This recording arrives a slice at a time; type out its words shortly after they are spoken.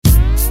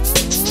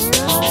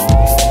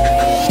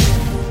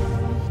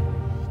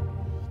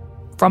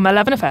From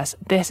 11FS,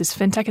 this is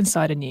FinTech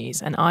Insider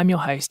News, and I'm your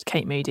host,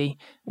 Kate Moody.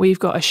 We've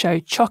got a show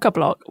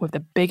chock-a-block with the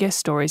biggest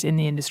stories in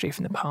the industry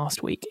from the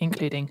past week,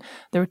 including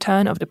the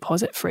return of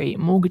deposit-free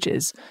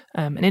mortgages,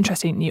 an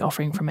interesting new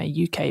offering from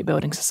a UK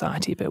building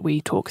society, but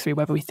we talk through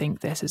whether we think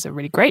this is a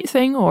really great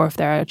thing or if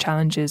there are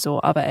challenges or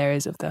other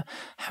areas of the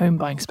home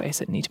buying space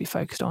that need to be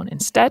focused on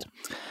instead.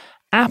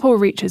 Apple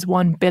reaches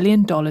 $1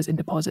 billion in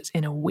deposits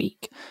in a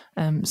week.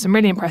 Some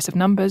really impressive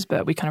numbers,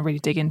 but we kind of really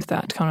dig into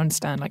that to kind of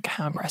understand like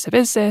how impressive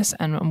is this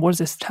and what does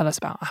this tell us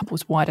about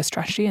Apple's wider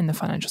strategy in the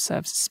financial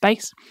services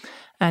space.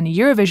 And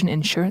Eurovision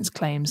insurance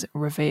claims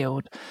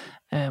revealed.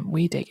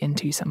 We dig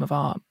into some of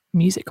our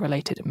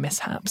music-related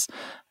mishaps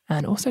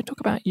and also talk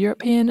about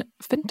European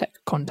fintech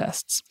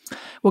contests.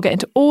 We'll get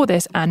into all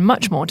this and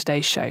much more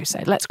today's show, so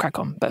let's crack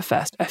on. But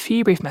first, a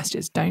few brief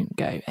messages. Don't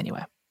go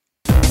anywhere.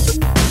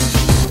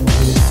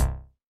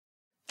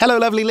 Hello,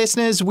 lovely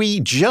listeners. We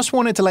just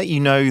wanted to let you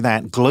know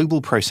that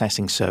Global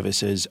Processing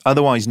Services,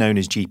 otherwise known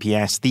as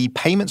GPS, the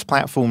payments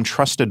platform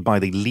trusted by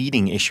the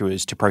leading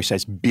issuers to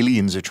process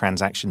billions of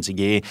transactions a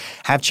year,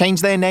 have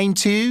changed their name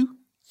to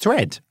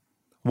Thread.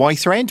 Why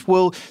Thread?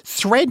 Well,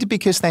 Thread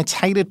because their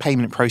tailored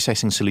payment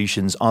processing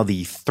solutions are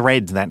the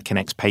thread that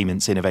connects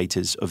payments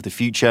innovators of the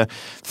future.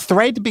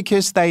 Thread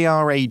because they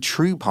are a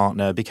true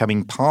partner,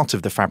 becoming part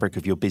of the fabric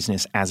of your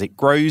business as it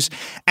grows.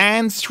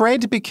 And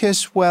Thread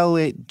because, well,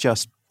 it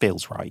just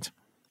feels right.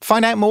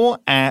 Find out more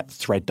at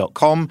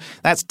thread.com.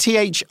 That's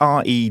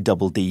thread.com.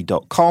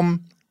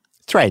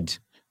 Thread,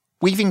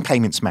 weaving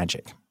payments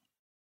magic.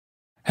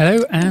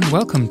 Hello and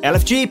welcome,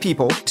 LFG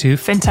people, to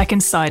FinTech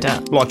Insider,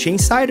 Blockchain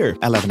Insider,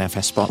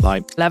 11FS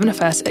Spotlight,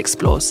 11FS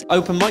Explores,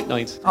 Open Mic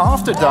Night,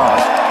 After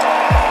Dark.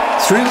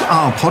 Through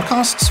our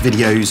podcasts,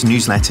 videos,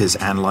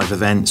 newsletters, and live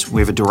events,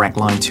 we have a direct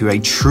line to a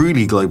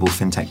truly global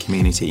fintech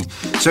community.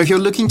 So if you're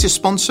looking to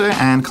sponsor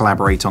and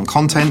collaborate on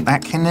content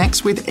that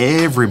connects with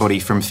everybody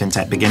from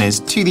fintech beginners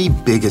to the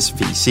biggest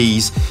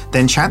VCs,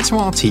 then chat to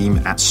our team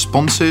at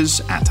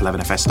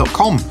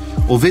sponsors@11fs.com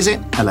or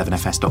visit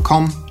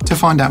 11fs.com to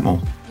find out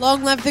more.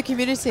 Long live the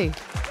community.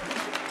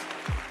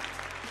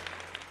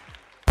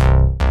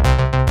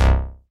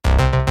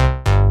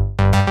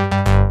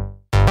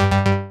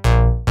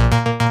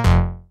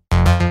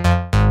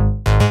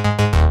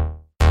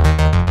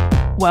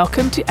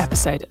 Welcome to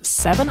episode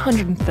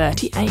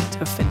 738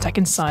 of FinTech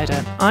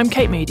Insider. I'm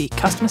Kate Moody,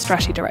 Customer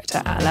Strategy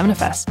Director at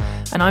 11FS,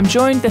 and I'm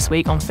joined this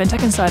week on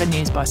FinTech Insider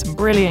News by some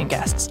brilliant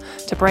guests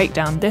to break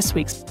down this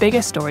week's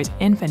biggest stories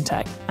in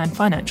fintech and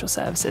financial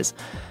services.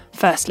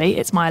 Firstly,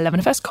 it's my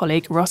 11FS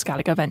colleague, Ross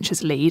Gallagher,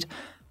 Ventures lead.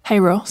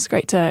 Hey Ross,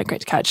 great to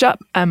catch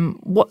up.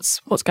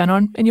 What's going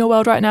on in your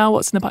world right now?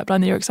 What's in the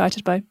pipeline that you're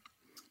excited by?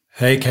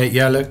 Hey, Kate.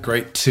 Yeah, look,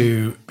 great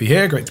to be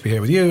here. Great to be here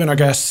with you. And I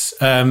guess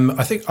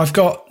I think I've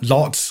got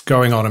lots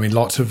going on. I mean,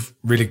 lots of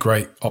really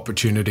great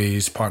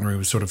opportunities, partnering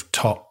with sort of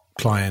top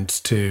clients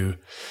to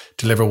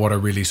deliver what are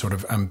really sort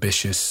of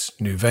ambitious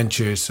new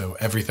ventures. So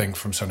everything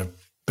from sort of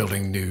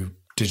building new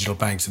digital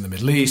banks in the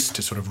Middle East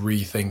to sort of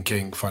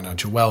rethinking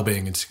financial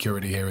well-being and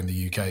security here in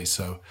the UK.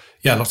 So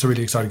yeah, lots of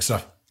really exciting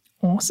stuff.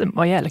 Awesome.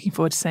 Well, yeah, looking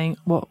forward to seeing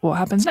what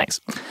happens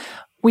next.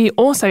 We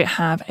also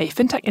have a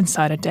FinTech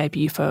Insider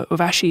debut for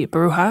Urvashi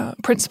Baruha,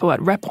 Principal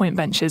at Redpoint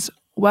Ventures.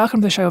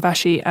 Welcome to the show,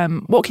 Urvashi.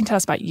 What can you tell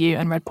us about you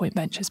and Redpoint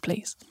Ventures,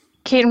 please?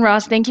 Kate and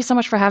Ross, thank you so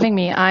much for having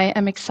me. I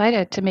am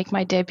excited to make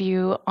my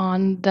debut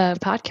on the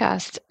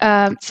podcast.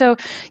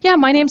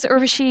 My name's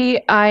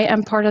Urvashi. I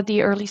am part of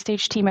the early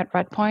stage team at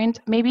Redpoint.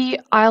 Maybe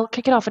I'll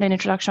kick it off with an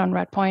introduction on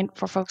Redpoint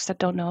for folks that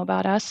don't know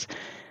about us.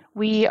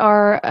 We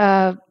are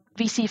a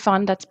VC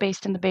fund that's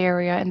based in the Bay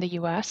Area in the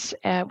US.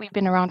 We've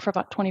been around for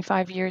about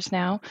 25 years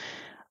now.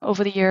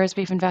 Over the years,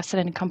 we've invested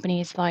in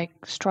companies like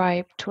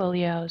Stripe,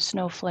 Twilio,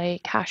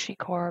 Snowflake,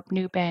 HashiCorp,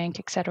 Nubank,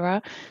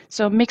 etc.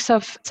 So a mix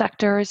of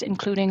sectors,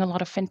 including a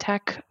lot of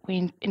fintech.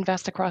 We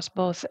invest across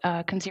both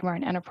consumer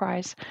and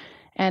enterprise,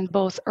 and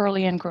both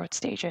early and growth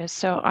stages.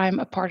 So I'm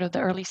a part of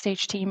the early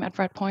stage team at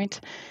Redpoint,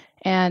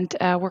 and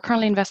we're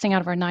currently investing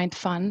out of our 9th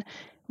fund.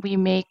 We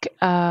make,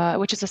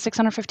 which is a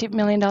 $650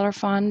 million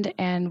fund,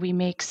 and we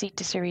make seed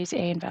to Series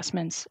A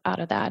investments out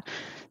of that.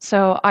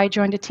 So I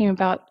joined the team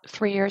about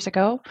 3 years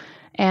ago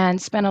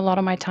and spent a lot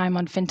of my time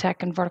on fintech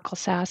and vertical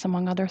SaaS,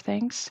 among other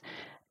things.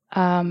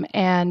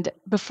 And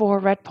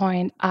before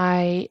Redpoint,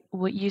 I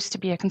used to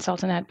be a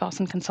consultant at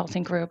Boston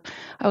Consulting Group.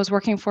 I was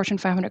working for Fortune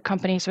 500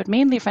 companies, but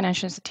mainly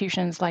financial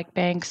institutions like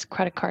banks,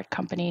 credit card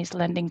companies,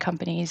 lending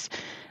companies,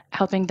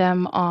 helping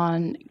them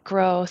on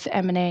growth,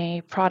 M&A,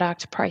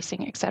 product,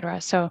 pricing, et cetera.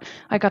 So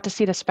I got to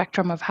see the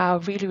spectrum of how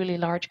really, really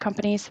large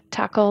companies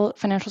tackle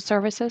financial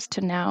services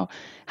to now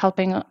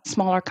helping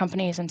smaller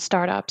companies and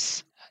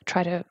startups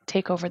try to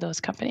take over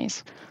those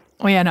companies.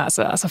 Well, yeah, no,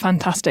 that's a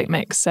fantastic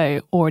mix.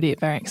 So already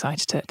very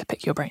excited to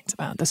pick your brains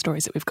about the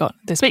stories that we've got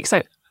this week.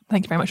 So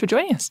thank you very much for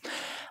joining us.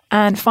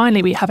 And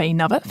finally, we have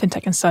another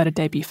FinTech Insider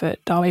debut for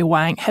Dawei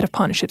Wang, Head of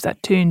Partnerships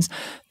at Toons.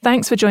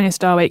 Thanks for joining us,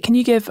 Dawei. Can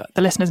you give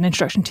the listeners an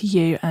introduction to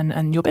you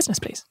and your business,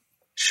 please?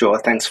 Sure.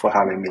 Thanks for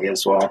having me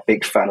as well.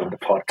 Big fan of the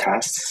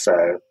podcast,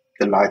 so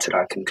delighted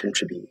I can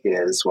contribute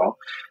here as well.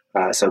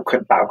 So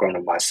quick background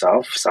on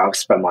myself. So I've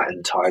spent my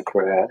entire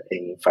career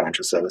in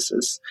financial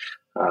services,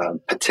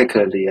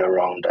 particularly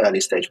around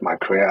early stage of my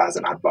career as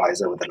an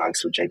advisor with the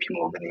likes of JP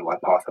Morgan, EY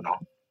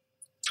Parthenon,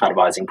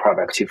 advising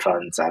private equity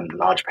funds and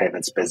large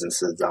payments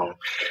businesses on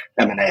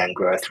M&A and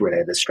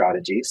growth-related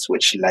strategies,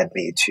 which led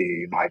me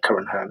to my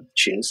current home,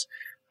 Tunes,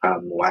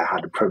 where I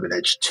had the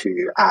privilege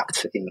to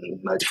act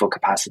in multiple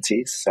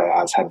capacities. So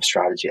as head of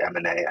strategy,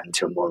 M&A,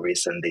 until more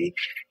recently,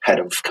 head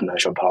of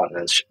commercial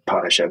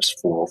partnerships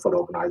for the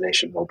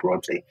organization more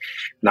broadly.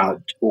 Now,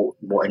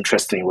 more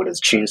interestingly, what does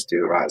Tunes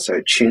do, right?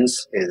 So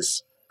Tunes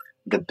is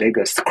the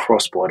biggest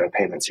cross-border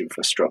payments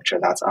infrastructure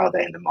that's out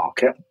there in the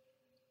market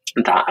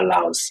that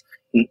allows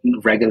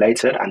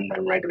regulated and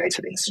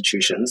non-regulated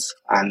institutions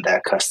and their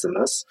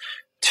customers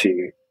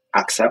to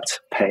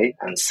accept, pay,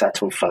 and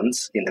settle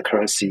funds in the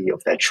currency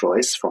of their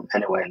choice from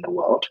anywhere in the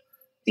world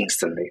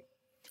instantly.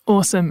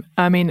 Awesome.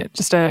 I mean,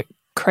 just a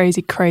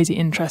crazy, crazy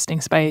interesting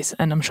space.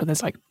 And I'm sure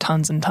there's like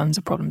tons and tons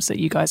of problems that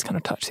you guys kind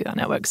of touch through that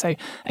network. So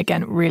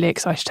again, really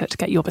excited to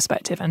get your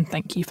perspective, and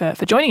thank you for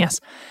joining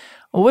us.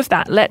 Well, with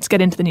that, let's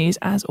get into the news.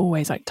 As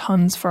always, like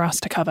tons for us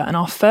to cover. And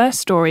our first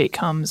story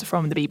comes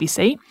from the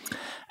BBC.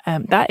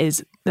 That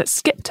is that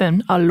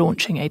Skipton are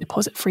launching a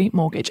deposit-free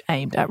mortgage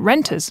aimed at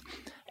renters.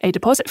 A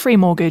deposit-free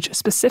mortgage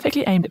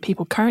specifically aimed at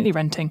people currently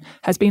renting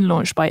has been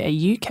launched by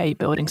a UK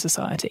building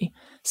society.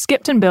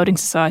 Skipton Building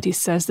Society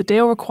says the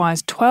deal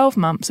requires 12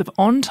 months of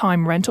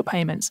on-time rental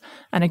payments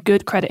and a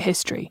good credit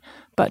history,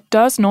 but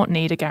does not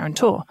need a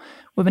guarantor.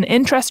 With an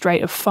interest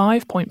rate of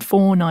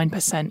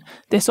 5.49%,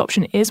 this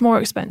option is more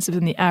expensive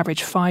than the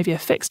average 5-year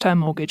fixed-term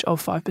mortgage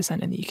of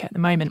 5% in the UK at the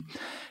moment.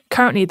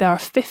 Currently, there are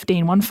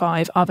 15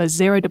 other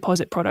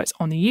zero-deposit products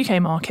on the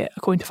UK market,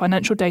 according to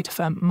financial data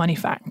firm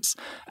Moneyfacts,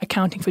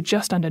 accounting for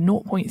just under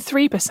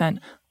 0.3%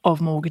 of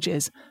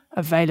mortgages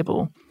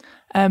available.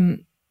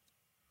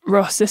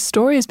 Ross, this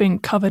story has been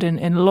covered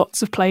in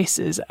lots of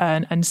places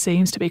and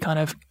seems to be kind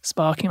of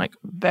sparking like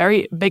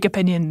very big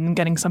opinion and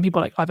getting some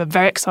people like either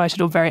very excited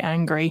or very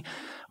angry.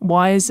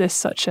 Why is this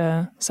such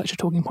a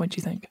talking point, do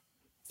you think?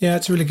 Yeah,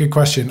 it's a really good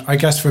question. I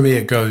guess for me,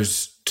 it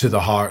goes to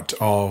the heart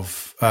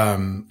of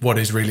what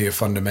is really a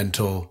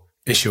fundamental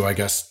issue, I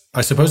guess. I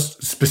suppose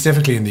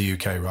specifically in the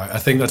UK, right? I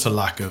think that's a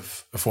lack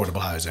of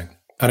affordable housing.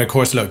 And of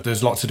course, look,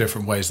 there's lots of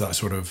different ways that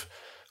sort of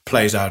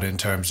plays out in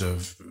terms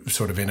of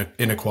sort of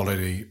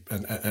inequality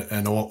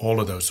and all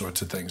of those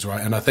sorts of things,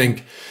 right? And I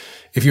think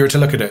if you were to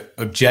look at it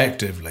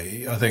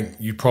objectively, I think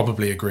you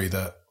probably agree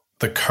that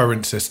the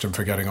current system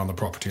for getting on the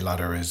property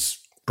ladder is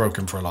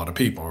broken for a lot of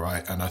people,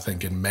 right? And I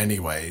think in many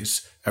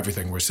ways,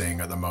 everything we're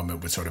seeing at the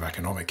moment with sort of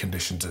economic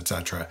conditions,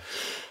 etc.,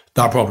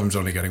 that problem's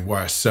only getting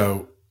worse.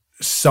 So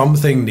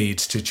something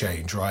needs to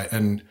change, right?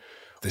 And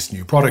this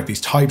new product,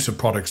 these types of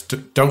products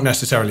don't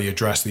necessarily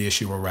address the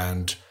issue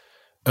around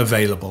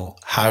available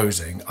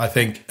housing. I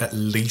think at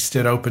least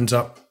it opens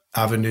up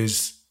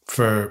avenues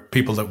for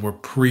people that were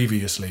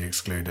previously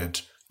excluded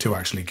to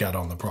actually get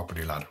on the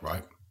property ladder,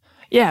 right?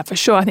 Yeah, for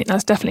sure. I think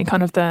that's definitely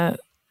kind of the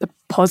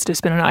positive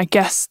spin on it. I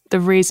guess the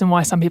reason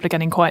why some people are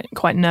getting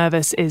quite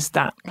nervous is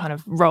that kind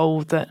of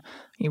role that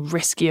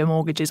riskier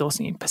mortgages, or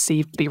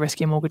perceived to be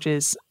riskier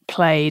mortgages,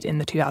 played in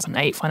the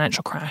 2008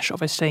 financial crash.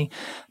 Obviously,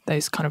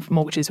 those kind of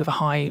mortgages with a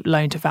high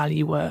loan to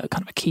value were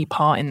kind of a key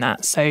part in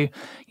that. So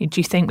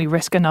do you think we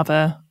risk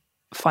another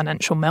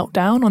financial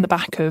meltdown on the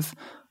back of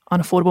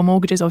unaffordable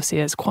mortgages? Obviously,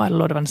 there's quite a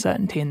lot of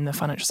uncertainty in the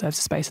financial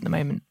services space at the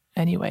moment.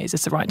 Anyway, is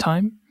this the right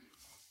time?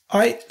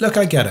 I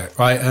get it,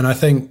 right? And I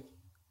think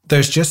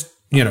there's just,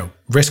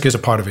 risk is a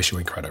part of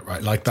issuing credit,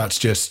 right? Like that's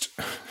just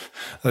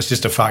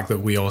a fact that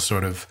we all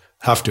sort of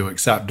have to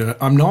accept. And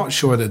I'm not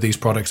sure that these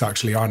products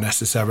actually are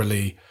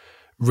necessarily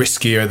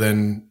riskier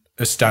than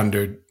a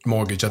standard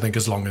mortgage. I think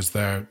as long as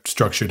they're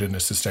structured in a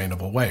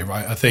sustainable way,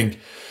 right? I think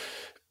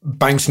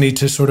banks need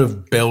to sort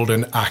of build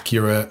an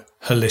accurate,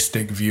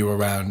 holistic view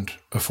around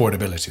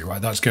affordability,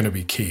 right? That's going to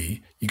be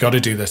key. You got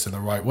to do this in the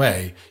right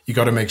way. You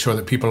got to make sure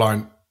that people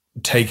aren't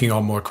taking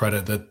on more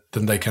credit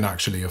than they can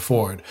actually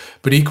afford.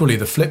 But equally,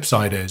 the flip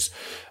side is,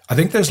 I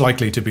think there's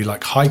likely to be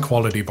like high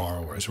quality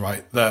borrowers,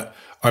 right, that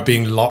are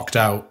being locked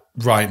out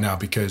right now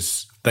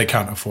because they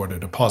can't afford a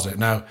deposit.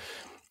 Now,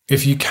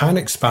 if you can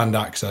expand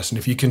access and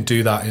if you can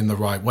do that in the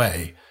right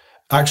way,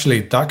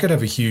 actually that could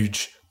have a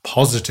huge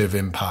positive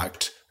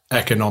impact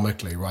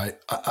economically, right?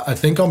 I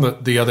think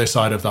on the other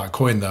side of that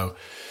coin, though,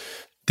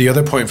 the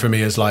other point for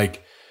me is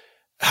like,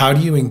 how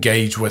do you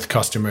engage with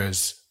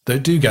customers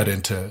that do get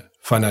into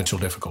financial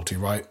difficulty,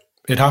 right?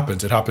 It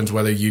happens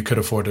whether you could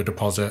afford a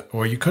deposit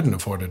or you couldn't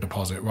afford a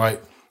deposit,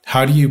 right?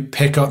 How do you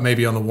pick up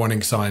maybe on the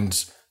warning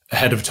signs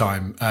ahead of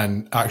time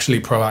and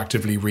actually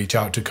proactively reach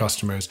out to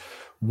customers,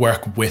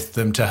 work with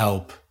them to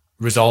help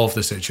resolve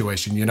the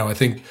situation? I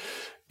think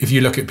if you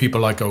look at people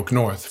like Oak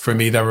North, for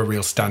me, they're a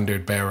real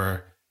standard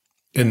bearer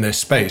in this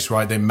space,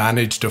 right? They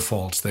manage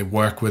defaults, they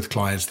work with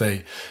clients,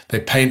 they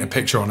paint a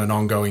picture on an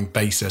ongoing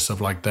basis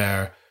of like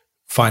their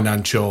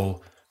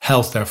financial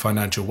health, their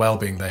financial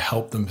well-being. They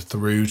help them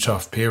through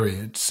tough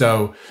periods.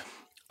 So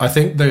I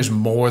think there's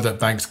more that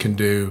banks can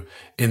do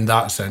in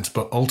that sense,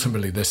 but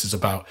ultimately this is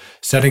about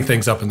setting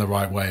things up in the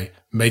right way,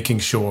 making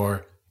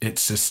sure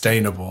it's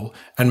sustainable,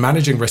 and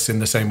managing risks in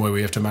the same way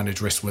we have to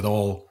manage risk with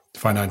all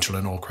financial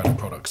and all credit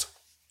products.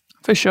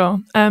 For sure.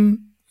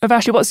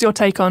 Uvashni, what's your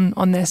take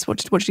on this? What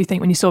did you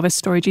think when you saw this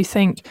story? Do you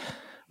think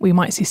we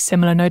might see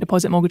similar no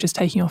deposit mortgages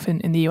taking off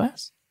in the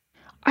US?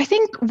 I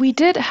think we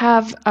did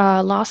have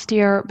last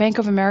year, Bank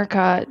of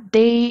America,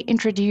 they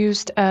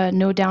introduced a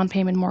no down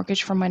payment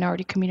mortgage for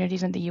minority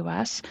communities in the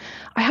US.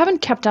 I haven't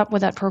kept up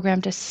with that program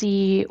to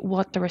see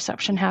what the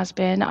reception has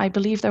been. I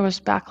believe there was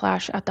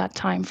backlash at that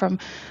time from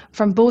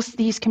both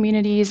these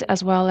communities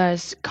as well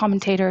as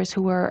commentators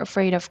who were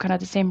afraid of kind of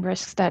the same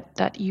risks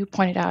that you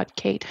pointed out,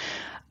 Kate.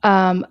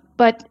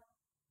 But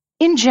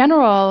in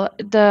general,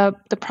 the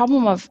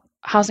problem of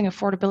housing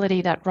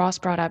affordability that Ross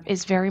brought up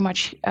is very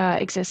much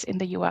exists in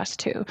the U.S.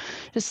 too.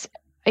 Just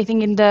I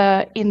think in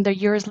the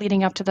years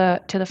leading up to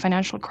the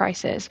financial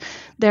crisis,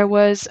 there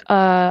was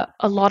a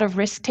lot of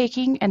risk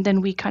taking, and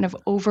then we kind of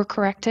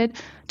overcorrected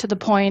to the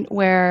point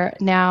where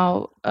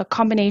now a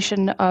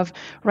combination of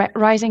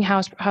rising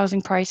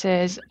housing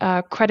prices,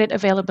 credit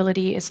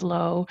availability is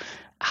low.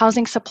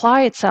 Housing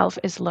supply itself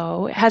is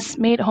low. It has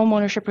made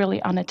homeownership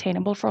really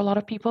unattainable for a lot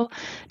of people.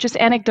 Just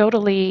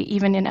anecdotally,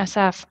 even in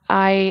SF,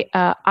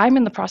 I'm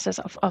in the process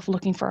of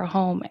looking for a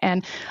home,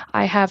 and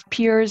I have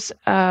peers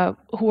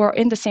who are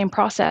in the same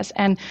process.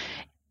 And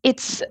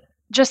it's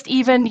just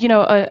even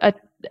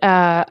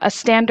a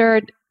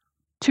standard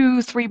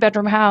 2-3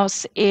 bedroom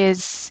house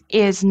is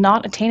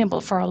not attainable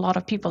for a lot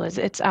of people.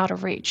 It's out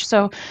of reach.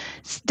 So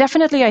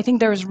definitely, I think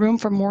there is room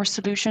for more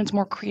solutions,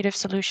 more creative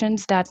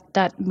solutions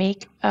that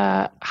make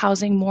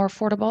housing more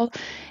affordable.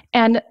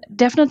 And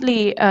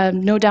definitely,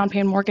 no down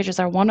payment mortgages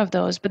are one of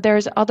those. But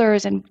there's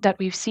others that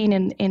we've seen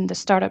in the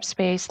startup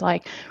space,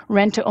 like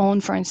rent to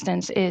own, for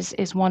instance,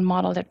 is one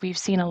model that we've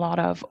seen a lot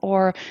of,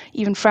 or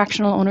even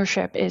fractional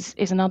ownership is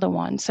another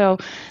one. So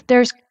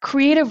there's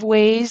creative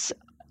ways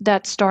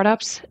that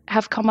startups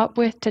have come up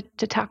with to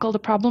tackle the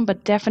problem,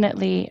 but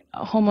definitely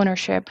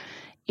homeownership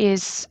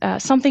is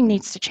something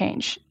needs to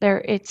change.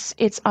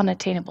 It's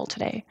unattainable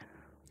today.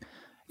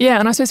 Yeah,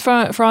 and I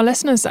suppose for our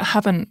listeners that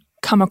haven't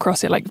come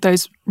across it, like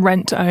those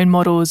rent to own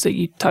models that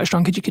you touched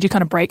on, could you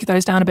kind of break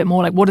those down a bit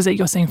more? Like, what is it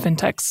you're seeing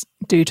fintechs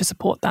do to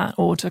support that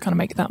or to kind of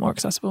make that more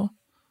accessible?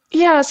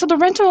 Yeah, so the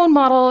rent-to-own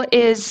model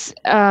is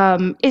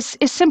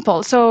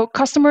simple. So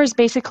customers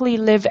basically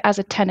live as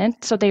a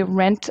tenant, so they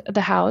rent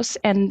the house,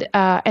 and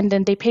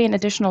then they pay an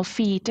additional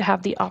fee to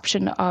have the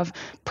option of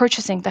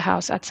purchasing the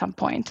house at some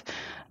point.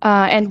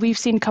 And we've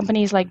seen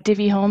companies like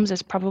Divvy Homes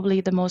is probably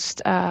the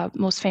most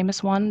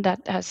famous one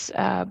that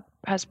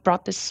has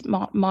brought this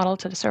model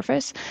to the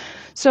surface.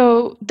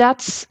 So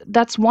that's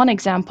one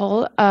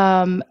example.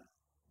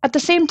 At the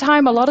same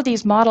time, a lot of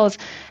these models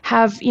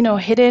have,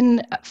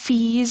 hidden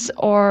fees,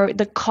 or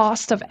the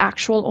cost of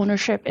actual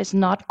ownership is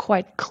not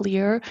quite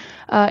clear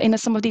in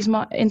some of these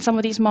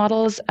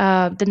models.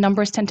 The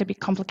numbers tend to be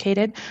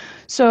complicated,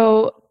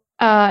 so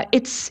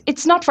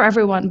it's not for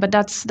everyone. But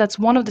that's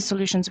one of the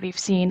solutions we've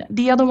seen.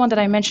 The other one that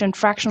I mentioned,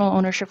 fractional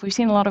ownership, we've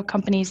seen a lot of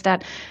companies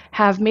that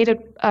have made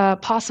it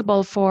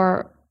possible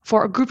for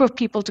a group of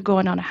people to go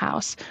in on a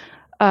house.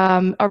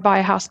 Or buy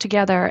a house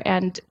together,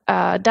 and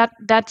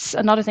that's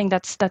another thing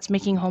that's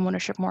making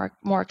homeownership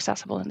more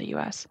accessible in the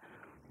U.S.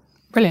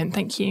 Brilliant,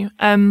 thank you.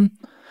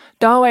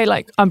 Darway,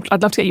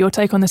 I'd love to get your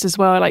take on this as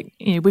well.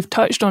 We've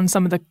touched on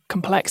some of the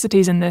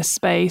complexities in this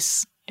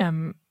space.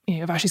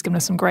 Uvashni's given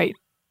us some great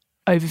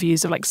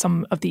overviews of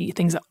some of the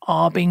things that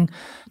are being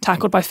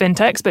tackled by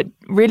fintechs. But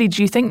really,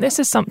 do you think this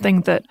is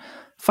something that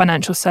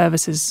financial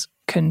services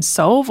can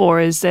solve, or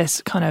is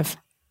this kind of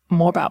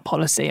more about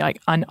policy?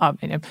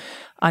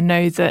 I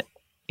know that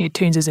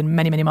Toons is in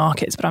many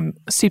markets, but I'm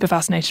super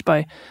fascinated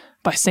by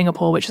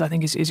Singapore, which I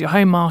think is your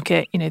home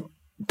market.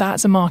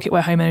 That's a market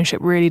where home ownership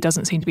really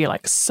doesn't seem to be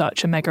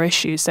such a mega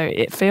issue. So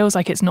it feels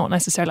like it's not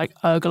necessarily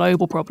a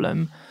global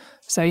problem.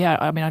 So yeah,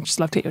 I'd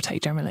just love to get your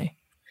take generally.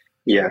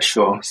 Yeah,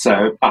 sure.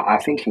 So I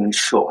think in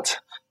short,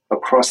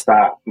 across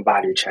that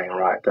value chain,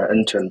 right, the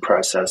end-to-end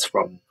process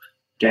from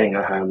getting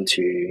a home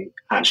to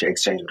actually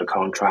exchanging the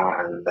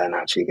contract and then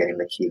actually getting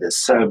the key, there's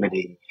so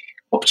many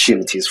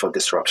opportunities for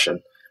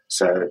disruption.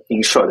 So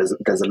in short,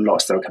 there's a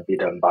lot still can be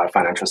done by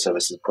financial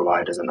services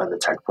providers and other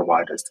tech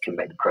providers that can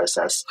make the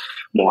process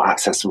more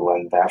accessible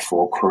and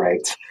therefore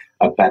create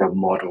a better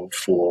model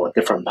for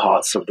different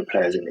parts of the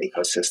players in the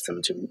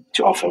ecosystem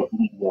to offer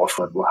more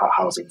affordable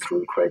housing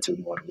through creative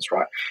models,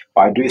 right?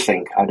 But I do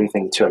think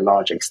to a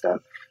large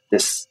extent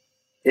this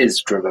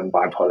is driven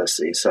by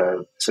policy.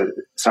 So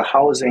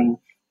housing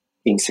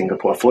in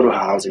Singapore, affordable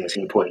housing in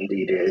Singapore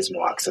indeed is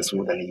more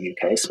accessible than the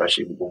UK,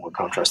 especially when we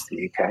contrast to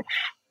the UK.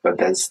 But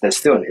there's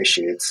still an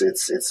issue.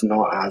 It's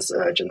not as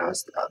urgent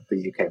as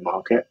the UK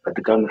market, but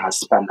the government has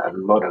spent a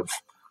lot of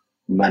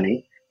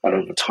money, a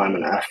lot of time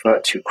and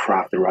effort to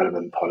craft the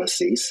relevant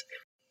policies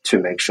to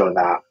make sure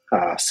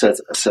that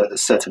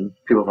certain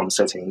people from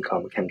certain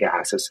income can get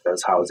access to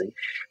those housing.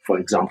 For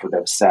example,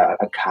 they've set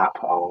a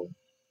cap on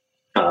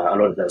A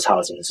lot of those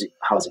housings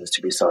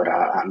to be sold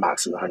at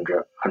maximum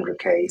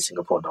 100K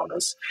Singapore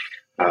dollars.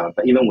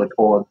 But even with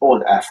all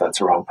the efforts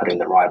around putting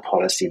the right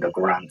policy, the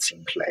grants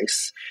in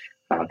place,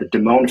 the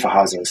demand for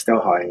housing is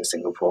still high in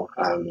Singapore.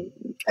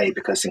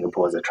 Because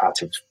Singapore is an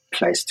attractive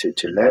place to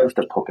live,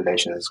 the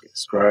population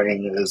is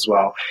growing as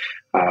well,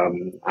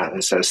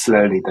 and so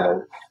slowly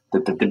the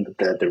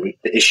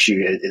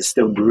issue is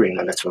still brewing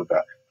a little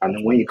bit.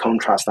 And when you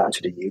contrast that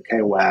to the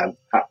UK, where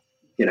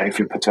if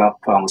you put up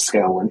on a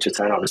scale of 1 to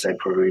 10, I would say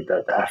probably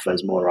the effort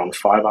is more around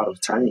 5 out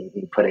of 10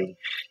 in putting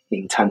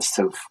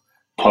intensive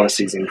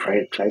policies in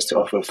place to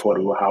offer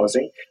affordable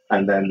housing.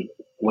 And then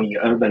when you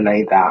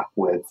overlay that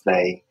with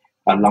a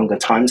longer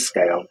time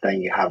scale,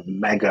 then you have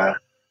mega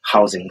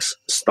housing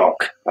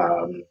stock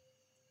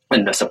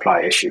and the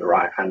supply issue,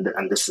 right? And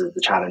this is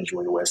the challenge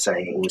we're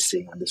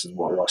seeing, and this is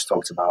what Ross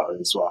talked about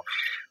as well.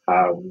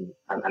 And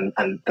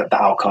the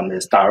outcome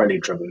is directly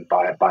driven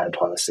by the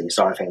policy.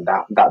 So I think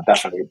that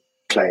definitely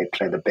play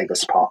the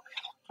biggest part.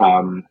 A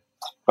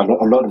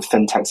lot of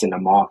fintechs in the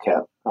market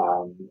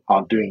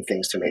are doing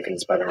things to make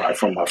things better, right?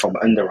 From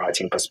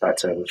underwriting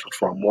perspective,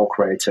 from more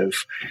creative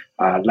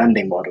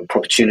lending model.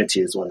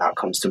 Opportunity is one that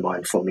comes to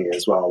mind for me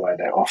as well, where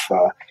they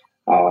offer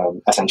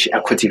essentially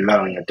equity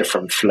loan, a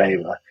different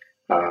flavor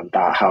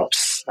that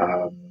helps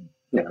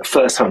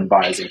first home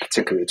buyers in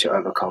particular to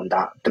overcome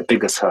the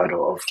biggest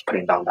hurdle of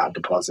putting down that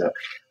deposit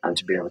and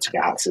to be able to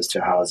get access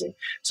to housing.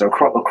 So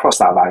across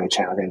that value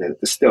chain, I think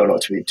there's still a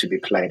lot to be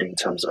played in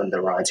terms of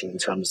underwriting, in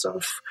terms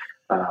of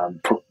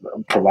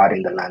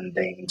providing the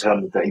lending, in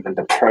terms of even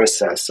the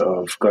process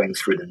of going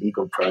through the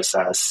legal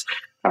process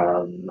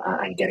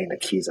and getting the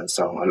keys and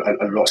so on.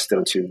 A lot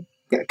still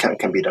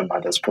can be done by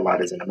those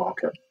providers in the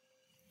market.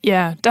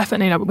 Yeah,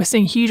 definitely. We're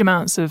seeing huge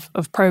amounts of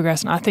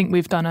progress, and I think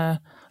we've done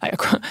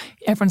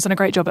everyone's done a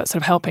great job at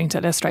sort of helping to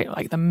illustrate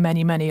the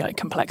many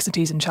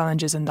complexities and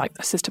challenges and the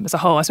system as a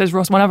whole. I suppose,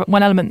 Ross,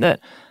 one element that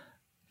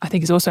I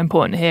think is also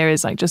important here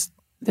is this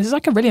is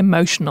a really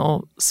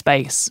emotional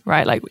space,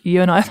 right?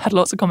 You and I have had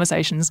lots of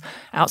conversations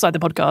outside the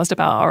podcast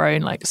about our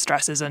own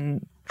stresses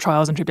and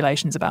trials and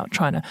tribulations about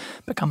trying to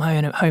become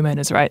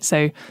homeowners, right?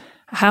 So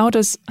how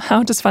does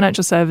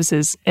financial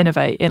services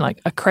innovate in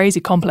a crazy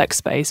complex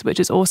space, which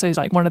is also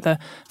one of the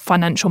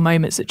financial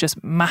moments that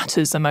just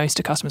matters the most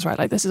to customers,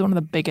 right? This is one of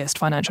the biggest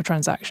financial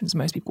transactions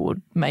most people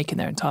would make in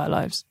their entire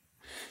lives.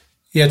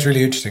 Yeah, it's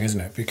really interesting,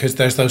 isn't it? Because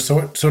there's those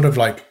sort of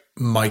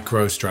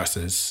micro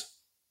stresses,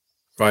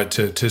 right?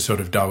 To sort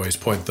of Dawe's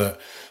point that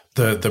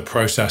the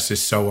process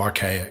is so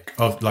archaic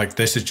of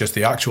this is just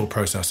the actual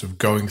process of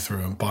going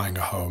through and buying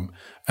a home.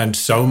 And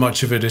so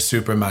much of it is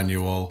super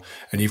manual,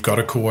 and you've got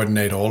to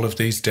coordinate all of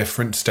these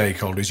different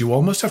stakeholders. You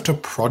almost have to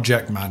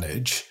project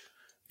manage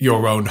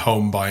your own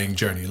home buying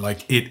journey.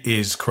 It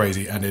is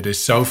crazy, and it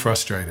is so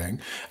frustrating.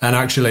 And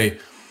actually,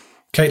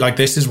 Kate,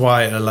 this is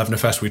why at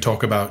 11FS we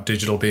talk about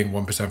digital being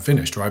 1%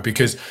 finished, right?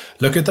 Because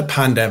look at the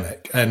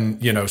pandemic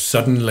and,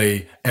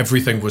 suddenly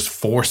everything was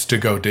forced to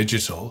go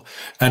digital,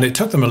 and it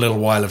took them a little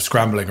while of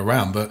scrambling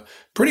around, but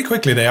pretty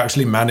quickly they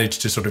actually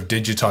managed to sort of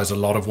digitize a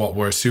lot of what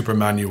were super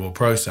manual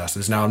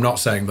processes. Now, I'm not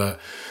saying that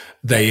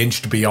they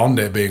inched beyond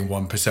it being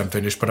 1%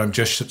 finished, but I'm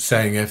just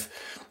saying if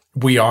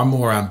we are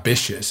more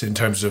ambitious in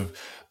terms of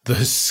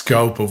the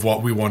scope of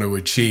what we want to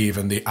achieve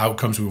and the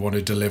outcomes we want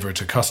to deliver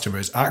to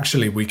customers,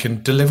 actually we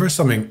can deliver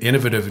something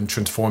innovative and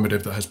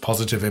transformative that has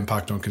positive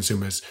impact on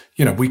consumers.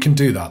 We can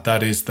do that.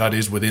 That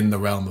is within the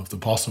realm of the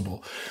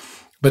possible.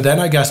 But then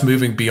I guess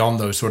moving beyond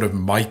those sort of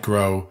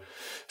micro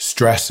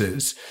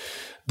stresses,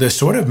 the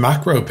sort of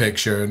macro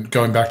picture, and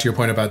going back to your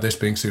point about this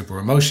being super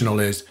emotional,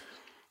 is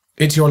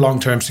it's your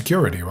long-term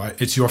security, right?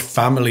 It's your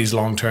family's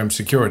long-term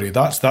security.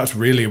 That's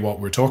really what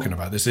we're talking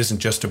about. This isn't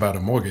just about a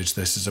mortgage.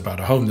 This is about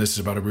a home. This is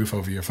about a roof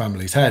over your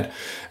family's head.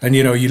 And,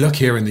 you look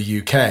here in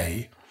the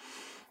UK,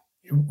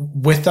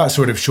 with that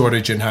sort of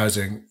shortage in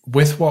housing,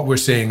 with what we're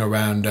seeing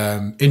around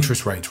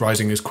interest rates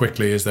rising as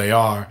quickly as they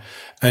are,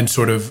 and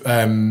sort of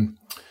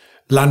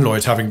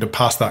landlords having to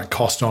pass that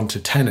cost on to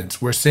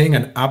tenants, we're seeing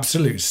an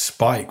absolute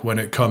spike when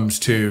it comes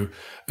to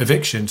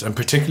evictions, and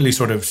particularly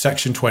sort of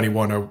Section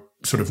 21 or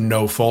sort of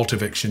no-fault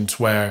evictions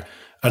where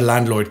a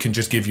landlord can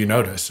just give you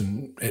notice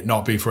and it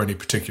not be for any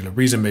particular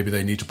reason. Maybe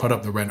they need to put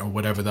up the rent or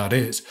whatever that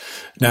is.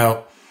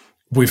 Now,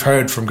 we've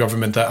heard from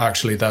government that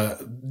actually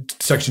the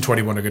Section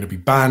 21 are going to be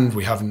banned.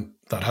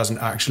 That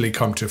hasn't actually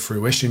come to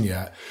fruition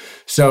yet.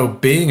 So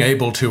being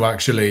able to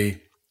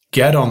actually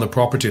get on the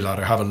property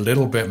ladder, have a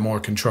little bit more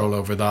control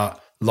over that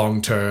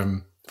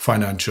long-term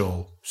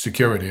financial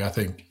security, I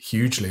think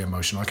hugely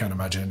emotional. I can't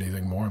imagine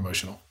anything more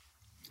emotional.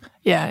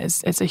 Yeah,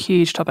 it's a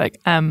huge topic.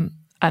 And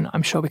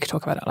I'm sure we could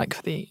talk about it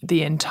for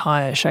the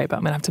entire show, but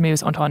I'm going to have to move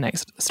us on to our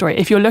next story.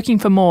 If you're looking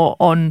for more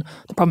on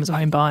the problems of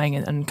home buying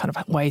and kind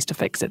of ways to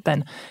fix it,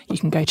 then you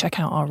can go check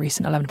out our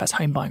recent 11FS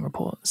home buying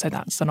report. So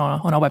that's on our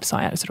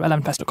website at sort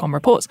of 11FS.com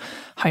reports.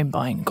 Home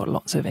buying, got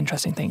lots of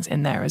interesting things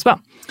in there as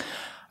well.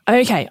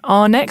 Okay,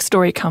 our next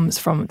story comes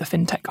from the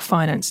FinTech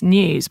Finance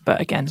News, but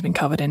again, it's been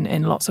covered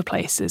in lots of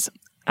places.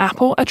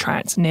 Apple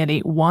attracts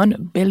nearly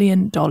 $1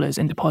 billion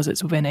in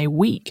deposits within a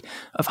week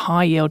of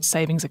high-yield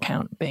savings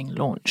account being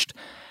launched.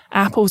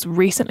 Apple's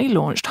recently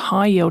launched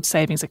high-yield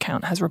savings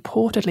account has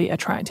reportedly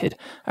attracted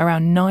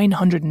around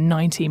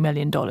 $990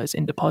 million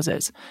in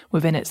deposits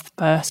within its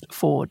first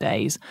 4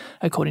 days,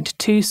 according to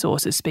two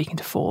sources speaking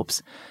to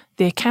Forbes.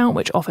 The account,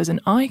 which offers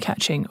an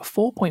eye-catching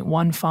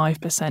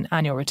 4.15%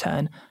 annual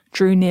return,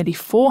 drew nearly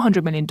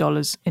 $400 million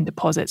in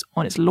deposits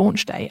on its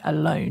launch day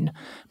alone.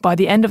 By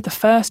the end of the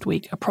first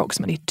week,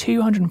 approximately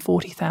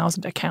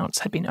 240,000 accounts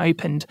had been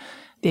opened.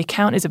 The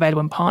account is available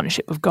in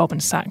partnership with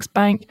Goldman Sachs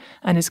Bank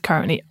and is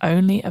currently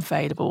only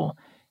available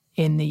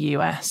in the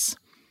US.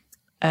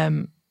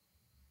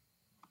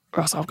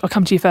 Ross, I'll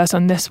come to you first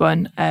on this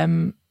one.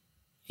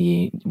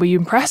 Were you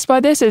impressed by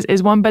this?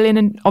 Is 1 billion,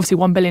 and obviously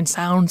 1 billion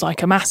sounds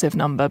like a massive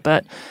number,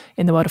 but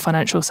in the world of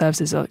financial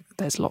services,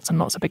 there's lots and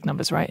lots of big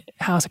numbers, right?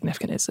 How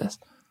significant is this?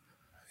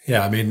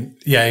 Yeah,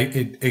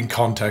 in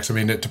context,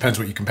 it depends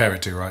what you compare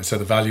it to, right? So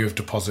the value of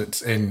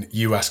deposits in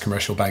US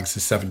commercial banks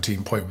is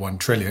 17.1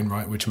 trillion,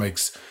 right? Which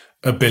makes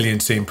a billion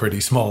seem pretty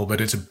small, but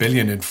it's $1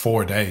 billion in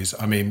 4 days.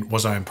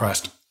 Was I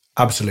impressed?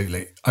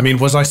 Absolutely.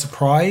 Was I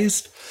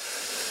surprised?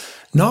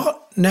 Not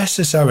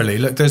necessarily.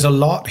 Look, there's a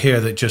lot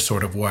here that just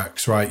sort of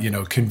works, right?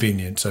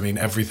 Convenience.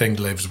 Everything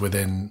lives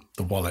within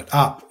the wallet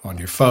app on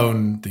your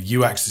phone. The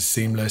UX is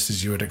seamless,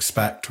 as you would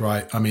expect,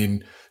 right?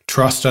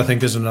 Trust, I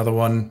think, is another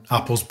one.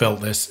 Apple's built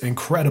this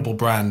incredible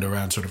brand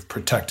around sort of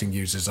protecting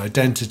users'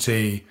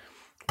 identity,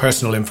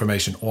 personal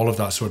information, all of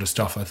that sort of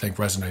stuff, I think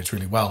resonates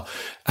really well.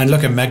 And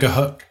look, a mega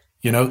hook,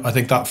 I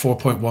think that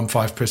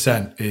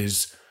 4.15%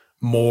 is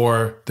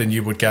more than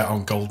you would get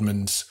on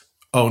Goldman's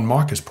own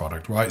Marcus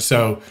product, right?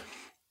 So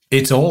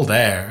it's all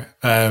there.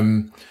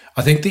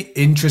 I think the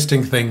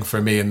interesting thing for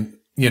me, and,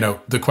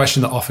 the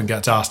question that often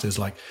gets asked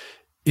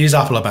is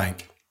Apple a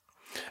bank?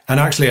 And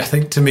actually, I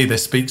think to me,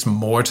 this speaks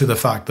more to the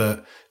fact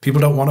that people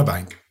don't want a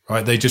bank,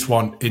 right? They just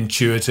want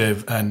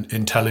intuitive and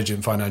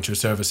intelligent financial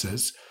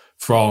services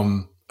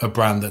from a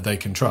brand that they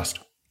can trust.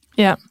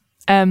 Yeah.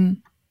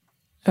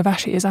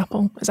 Urvashi, is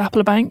Apple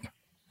a bank?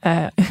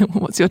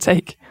 What's your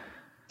take?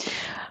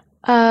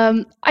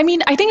 I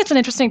think it's an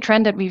interesting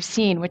trend that we've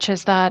seen, which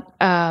is that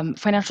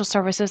financial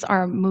services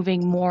are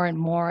moving more and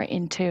more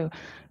into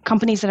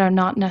companies that are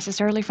not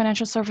necessarily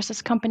financial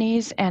services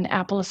companies, and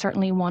Apple is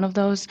certainly one of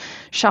those.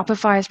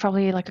 Shopify is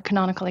probably like a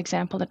canonical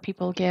example that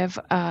people give.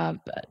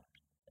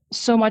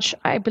 So much,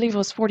 I believe it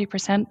was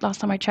 40%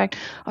 last time I checked,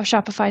 of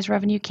Shopify's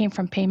revenue came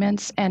from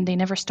payments, and they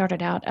never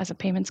started out as a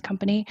payments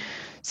company.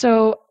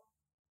 So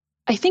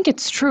I think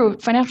it's true.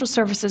 Financial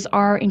services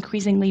are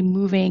increasingly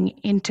moving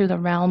into the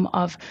realm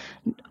of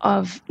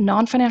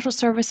non-financial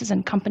services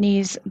and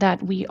companies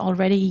that we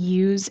already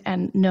use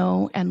and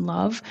know and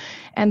love.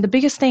 And the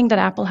biggest thing that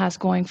Apple has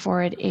going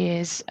for it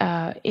is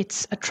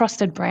it's a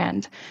trusted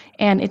brand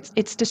and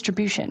it's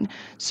distribution.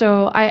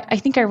 So I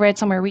think I read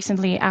somewhere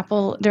recently,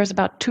 Apple, there's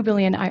about 2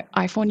 billion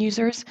iPhone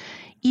users.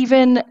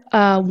 Even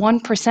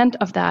 1%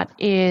 of that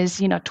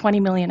is 20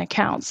 million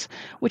accounts,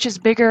 which is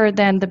bigger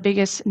than the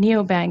biggest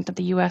neobank that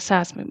the US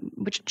has,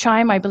 which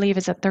Chime, I believe,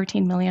 is at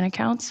 13 million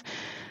accounts.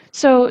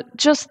 So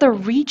just the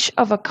reach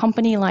of a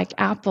company like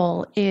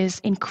Apple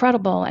is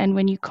incredible. And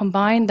when you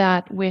combine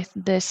that with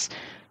this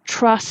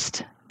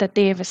trust that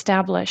they have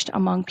established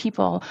among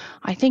people,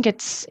 I think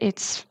it's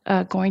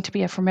going to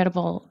be a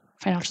formidable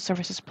financial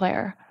services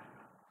player.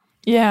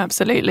 Yeah,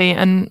 absolutely.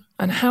 And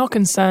how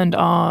concerned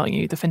are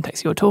you, the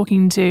fintechs you're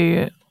talking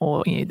to,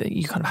 or that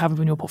you kind of have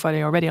in your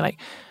portfolio already?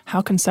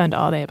 How concerned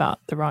are they about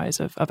the rise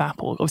of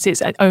Apple? Obviously,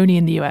 it's only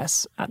in the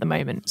US at the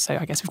moment, so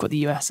I guess we've got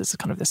the US as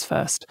kind of this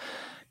first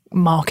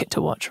market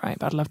to watch, right?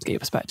 But I'd love to get your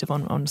perspective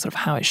on sort of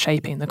how it's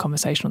shaping the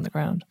conversation on the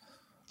ground.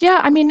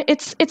 Yeah,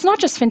 it's not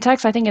just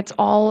fintechs. I think it's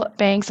all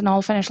banks and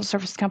all financial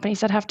services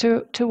companies that have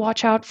to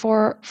watch out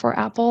for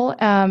Apple.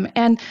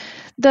 And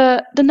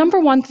the number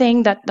one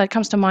thing that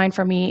comes to mind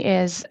for me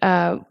is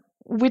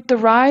with the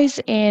rise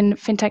in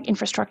fintech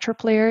infrastructure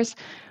players,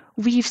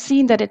 we've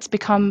seen that it's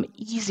become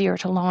easier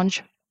to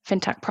launch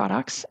fintech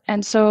products.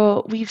 And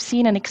so we've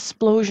seen an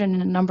explosion in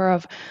the number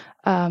of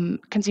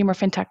consumer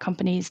fintech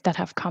companies that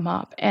have come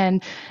up.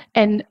 And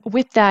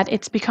with that,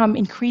 it's become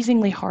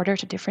increasingly harder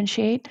to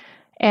differentiate.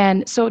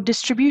 And so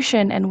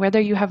distribution and whether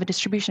you have a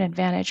distribution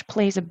advantage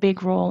plays a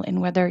big role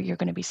in whether you're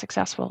going to be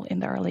successful in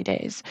the early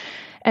days.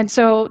 And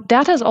so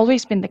that has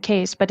always been the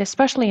case, but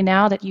especially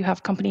now that you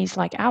have companies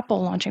like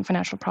Apple launching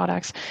financial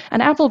products.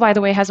 And Apple, by the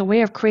way, has a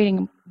way of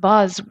creating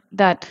buzz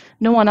that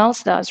no one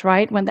else does,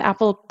 right? When the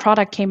Apple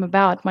product came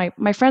about,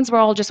 my friends were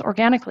all just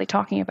organically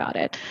talking about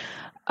it.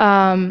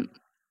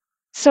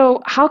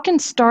 So how can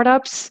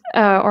startups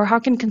or how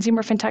can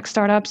consumer fintech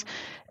startups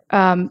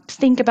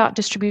think about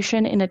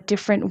distribution in a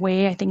different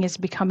way, I think is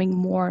becoming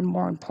more and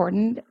more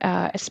important,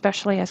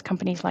 especially as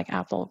companies like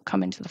Apple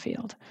come into the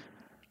field.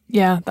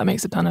 Yeah, that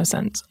makes a ton of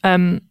sense.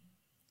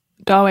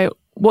 Dawe,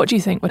 what do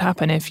you think would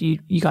happen if you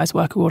guys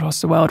work all across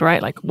the world,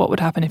 right? What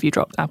would happen if you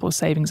dropped Apple's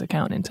savings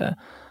account into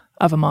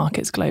other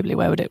markets globally?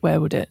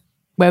 Where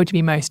would you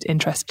be most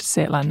interested to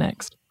see it land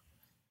next?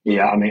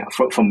 Yeah, I mean,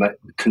 from a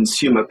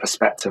consumer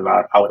perspective,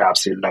 I would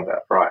absolutely love it,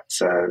 right?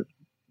 So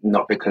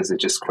not because it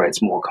just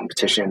creates more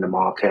competition in the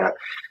market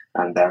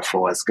and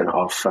therefore it's going to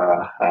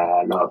offer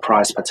a lower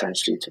price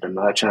potentially to the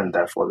merchant and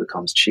therefore it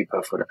becomes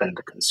cheaper for the end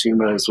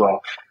consumer as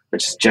well,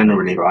 which is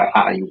generally, right,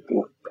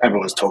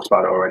 everyone's talked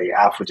about it already.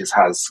 Apple just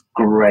has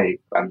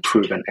great and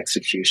proven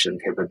execution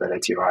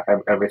capability, right?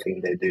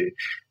 Everything they do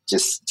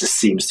just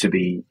seems to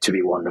be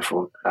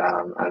wonderful,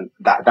 and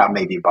that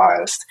may be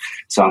biased.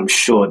 So I'm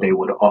sure they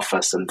would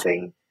offer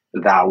something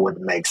that would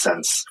make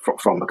sense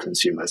from a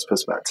consumer's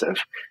perspective.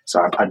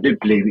 So I do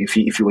believe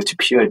if you were to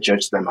pure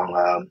judge them on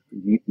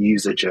a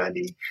user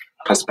journey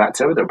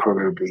perspective,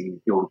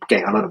 you'll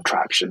gain a lot of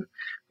traction.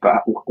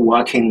 But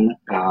working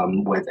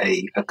with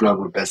a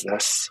global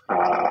business,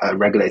 a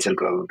regulated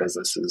global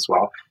business as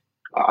well,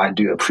 I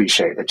do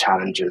appreciate the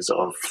challenges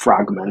of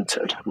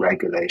fragmented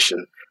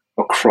regulation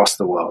across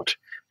the world,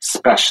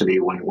 especially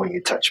when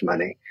you touch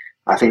money.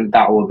 I think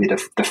that will be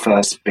the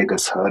first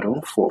biggest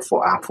hurdle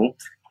for Apple.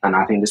 And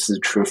I think this is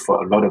true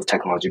for a lot of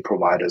technology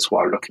providers who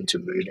are looking to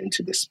move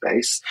into this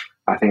space.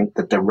 I think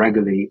that the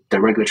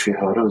regulatory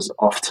hurdle is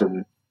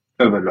often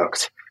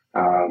overlooked.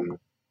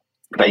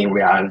 But in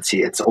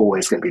reality, it's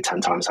always going to be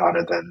 10 times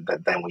harder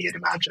than what you'd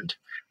imagined,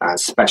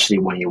 especially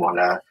when you want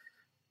to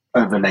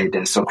overlay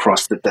this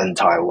across the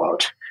entire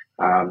world.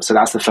 So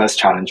that's the first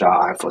challenge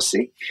I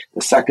foresee.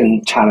 The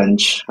second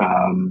challenge,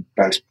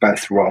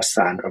 both Ross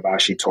and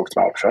Urvashi talked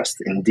about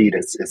trust. Indeed,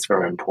 it's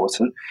very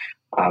important.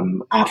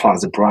 Apple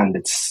as a brand,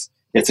 it's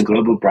a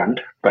global brand,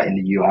 but in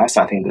the US,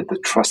 I think that the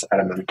trust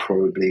element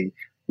probably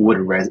would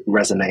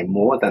resonate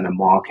more than a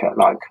market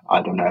like,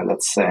 I don't know,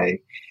 let's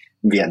say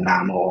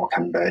Vietnam or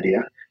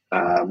Cambodia.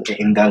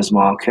 In those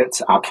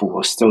markets, Apple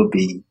will still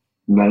be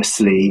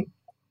mostly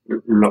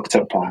looked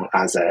upon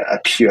as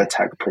a pure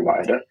tech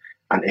provider.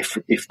 And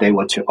if they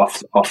were to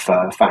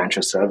offer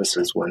financial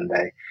services one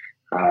day,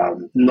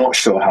 not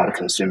sure how the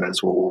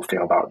consumers will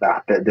feel about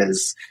that. But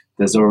there's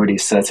already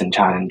certain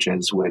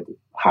challenges with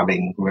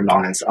having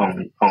reliance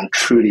on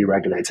truly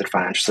regulated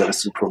financial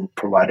services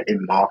provider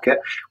in market,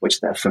 which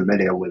they're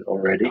familiar with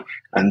already.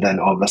 And then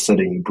all of a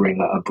sudden you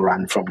bring a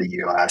brand from the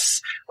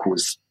US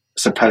who's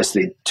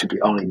supposedly to be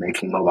only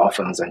making mobile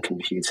phones and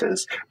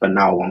computers, but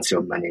now wants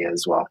your money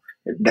as well.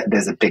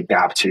 There's a big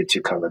gap to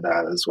cover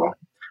that as well.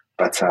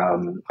 But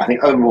I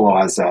think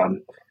overall, as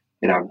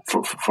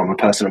from a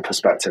personal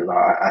perspective,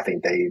 I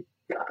think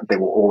they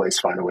will always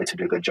find a way to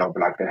do a good job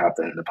like they have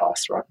done in the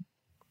past, right?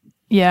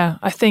 Yeah,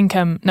 I think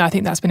I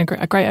think that's been a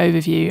great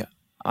overview.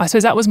 I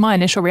suppose that was my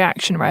initial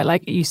reaction, right?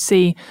 Like you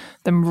see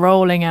them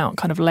rolling out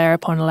kind of layer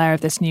upon layer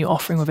of this new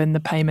offering within the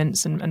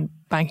payments and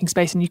banking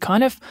space, and you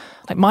kind of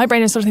like my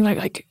brain is sort of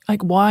thinking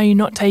like why are you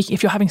not taking,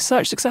 if you're having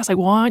such success, like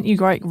why aren't you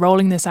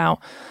rolling this out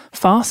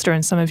faster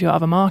in some of your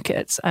other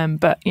markets?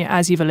 But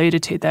as you've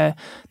alluded to, there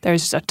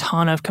is just a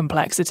ton of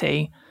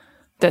complexity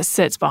that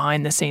sits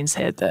behind the scenes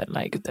here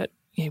that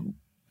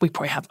we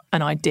probably have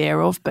an idea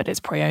of, but it's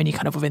probably only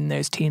kind of within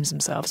those teams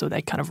themselves, or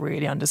they kind of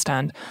really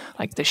understand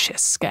like the sheer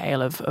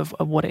scale of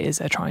what it is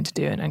they're trying to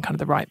do and kind of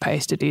the right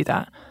pace to do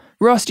that.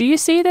 Ross, do you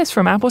see this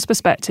from Apple's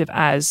perspective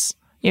as,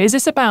 is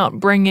this about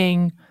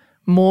bringing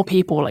more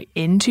people like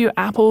into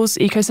Apple's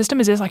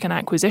ecosystem? Is this like an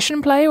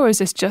acquisition play, or is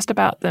this just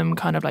about them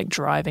kind of like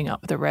driving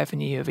up the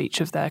revenue of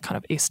each of their kind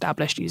of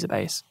established user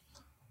base?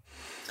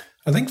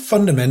 I think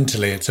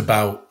fundamentally it's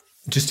about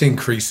just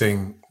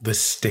increasing the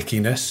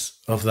stickiness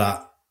of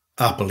that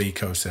Apple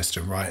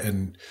ecosystem, right?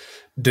 And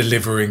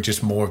delivering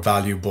just more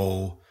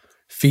valuable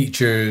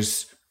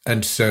features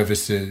and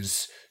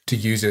services to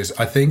users.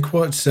 I think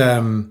what's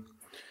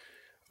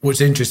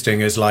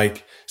interesting is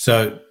like,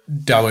 so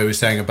Dawe was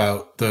saying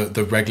about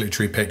the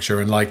regulatory picture,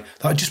 and like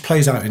that just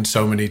plays out in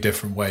so many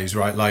different ways,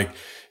 right? Like,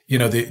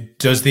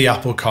 does the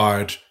Apple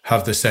Card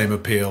have the same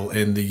appeal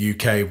in the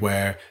UK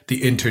where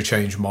the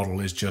interchange model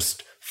is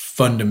just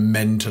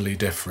fundamentally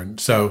different?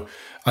 So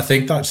I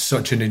think that's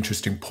such an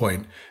interesting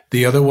point.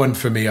 The other one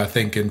for me, I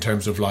think, in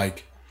terms of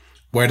like,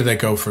 where do they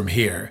go from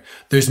here?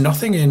 There's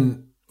nothing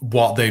in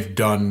what they've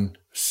done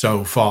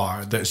so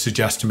far that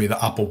suggests to me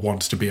that Apple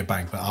wants to be a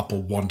bank, that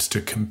Apple wants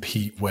to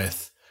compete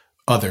with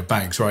other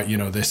banks, right?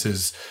 This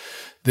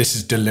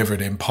is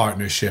delivered in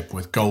partnership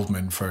with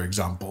Goldman, for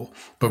example.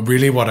 But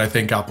really what I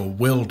think Apple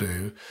will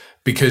do,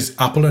 because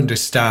Apple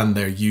understand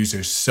their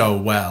users so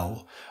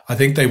well, I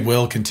think they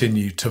will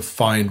continue to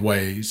find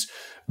ways,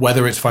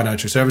 whether it's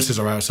financial services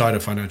or outside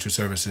of financial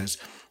services,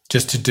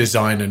 just to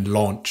design and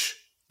launch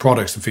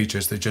products and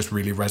features that just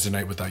really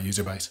resonate with that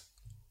user base.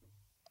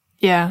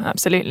 Yeah,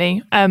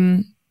 absolutely.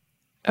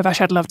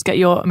 Urvashi, I'd love to get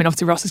your,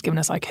 obviously Ross has given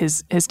us like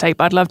his take,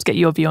 but I'd love to get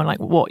your view on like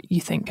what you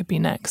think could be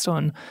next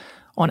on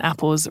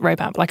Apple's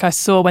roadmap. Like I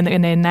saw when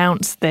they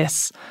announced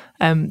this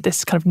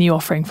this kind of new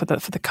offering for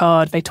the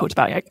card, they talked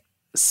about like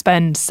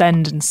spend,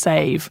 send, and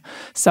save.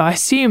 So I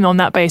assume on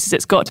that basis,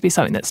 it's got to be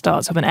something that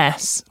starts with an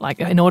S, like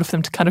in order for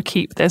them to kind of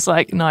keep this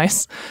like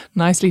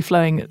nicely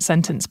flowing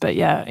sentence. But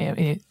yeah,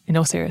 in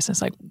all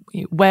seriousness, like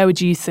where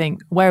would you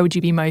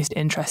be most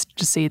interested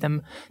to see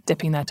them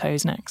dipping their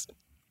toes next?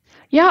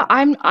 Yeah,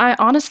 I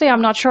honestly,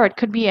 I'm not sure. It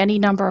could be any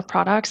number of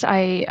products.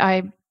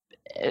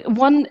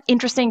 One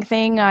interesting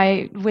thing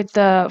with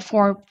the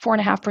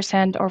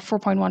 4.5% or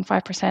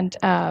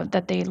 4.15%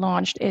 that they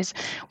launched is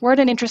we're at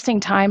an interesting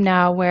time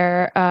now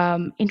where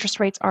interest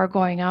rates are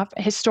going up.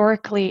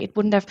 Historically, it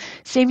wouldn't have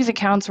savings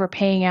accounts were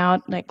paying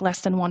out like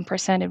less than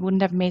 1%. It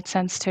wouldn't have made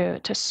sense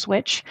to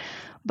switch.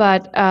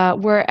 But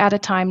we're at a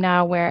time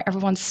now where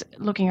everyone's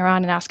looking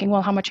around and asking,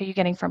 well, how much are you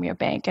getting from your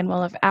bank? And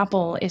well, if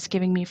Apple is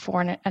giving me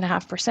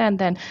 4.5%,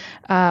 then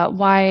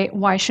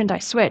why shouldn't I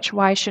switch?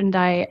 Why shouldn't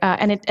I?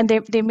 And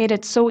they made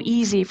it so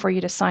easy for you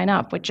to sign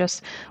up with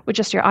just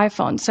your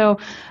iPhone. So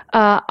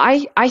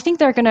I think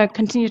they're going to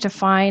continue to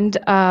find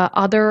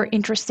other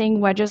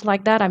interesting wedges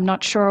like that. I'm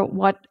not sure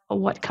what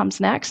comes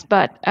next,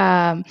 but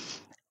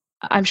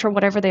I'm sure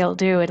whatever they'll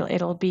do,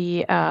 it'll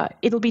be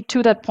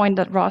to that point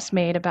that Ross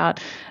made about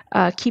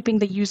keeping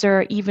the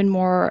user even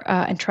more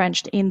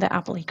entrenched in the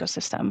Apple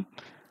ecosystem.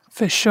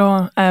 For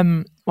sure.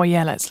 Well,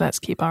 yeah, let's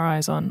keep our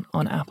eyes on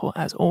Apple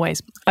as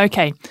always.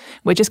 Okay,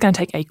 we're just going to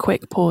take a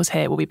quick pause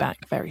here. We'll be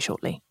back very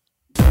shortly.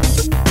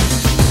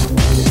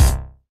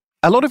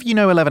 A lot of you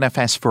know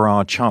 11FS for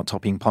our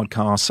chart-topping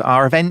podcasts,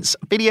 our events,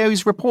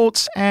 videos,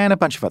 reports, and a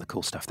bunch of other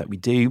cool stuff that we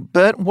do.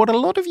 But what a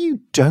lot of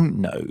you don't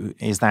know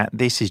is that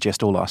this is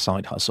just all our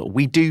side hustle.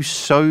 We do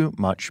so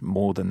much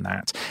more than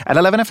that. At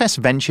 11FS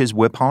Ventures,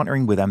 we're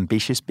partnering with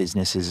ambitious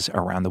businesses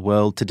around the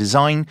world to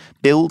design,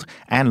 build,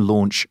 and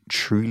launch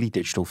truly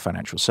digital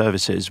financial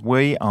services.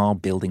 We are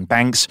building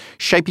banks,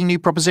 shaping new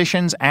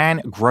propositions,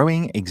 and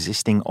growing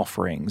existing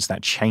offerings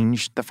that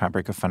change the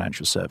fabric of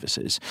financial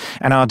services.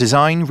 And our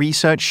design,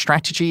 research,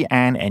 strategy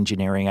and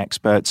engineering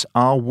experts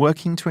are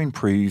working to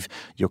improve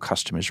your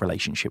customers'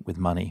 relationship with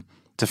money.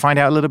 To find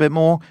out a little bit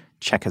more,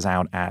 check us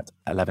out at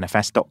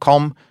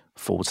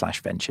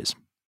 11fs.com/ventures.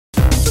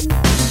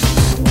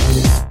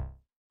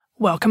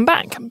 Welcome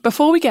back.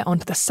 Before we get on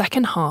to the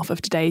second half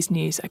of today's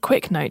news, a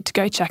quick note to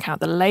go check out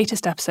the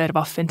latest episode of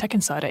our FinTech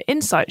Insider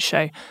Insights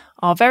show.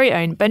 Our very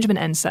own Benjamin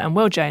Enser and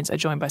Will Jones are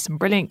joined by some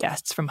brilliant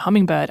guests from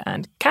Hummingbird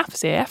and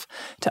CAF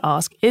to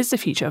ask, is the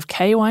future of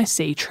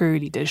KYC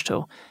truly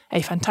digital?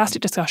 A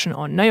fantastic discussion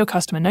on know your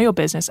customer, know your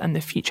business, and the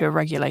future of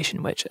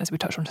regulation, which, as we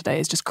touched on today,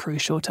 is just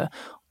crucial to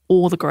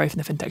all the growth in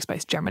the fintech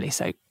space generally.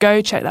 So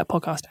go check that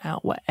podcast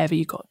out wherever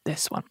you got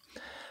this one.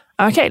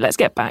 Okay, let's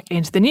get back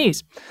into the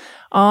news.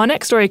 Our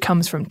next story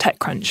comes from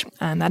TechCrunch,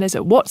 and that is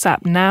that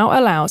WhatsApp now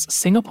allows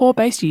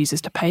Singapore-based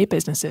users to pay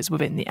businesses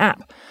within the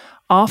app.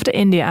 After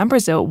India and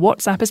Brazil,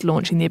 WhatsApp is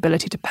launching the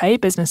ability to pay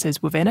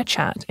businesses within a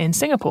chat in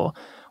Singapore.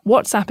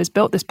 WhatsApp has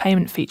built this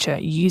payment feature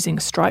using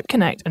Stripe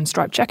Connect and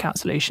Stripe Checkout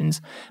solutions,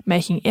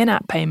 making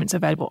in-app payments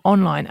available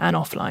online and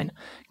offline.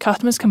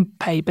 Customers can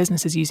pay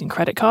businesses using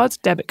credit cards,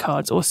 debit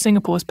cards, or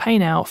Singapore's Pay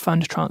Now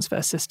fund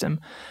transfer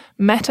system.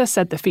 Meta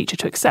said the feature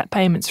to accept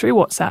payments through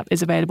WhatsApp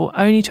is available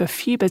only to a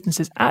few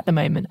businesses at the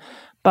moment,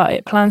 but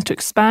it plans to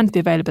expand the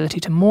availability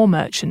to more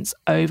merchants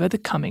over the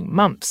coming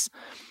months.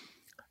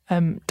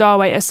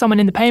 Darway, as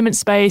someone in the payment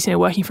space,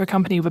 working for a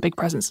company with a big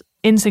presence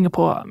in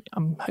Singapore,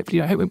 hope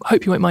you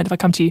won't mind if I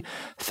come to you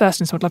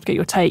first, and so I'd love to get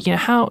your take.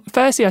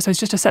 Firstly, I suppose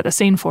just to set the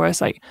scene for us,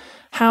 like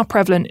how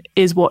prevalent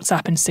is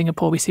WhatsApp in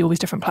Singapore? We see all these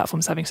different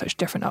platforms having such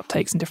different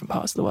uptakes in different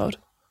parts of the world.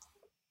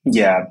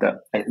 Yeah,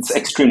 it's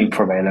extremely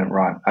prevalent,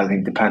 right? I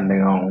think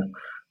depending on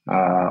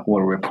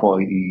what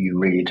report you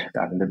read,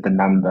 the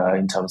number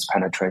in terms of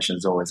penetration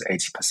is always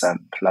 80%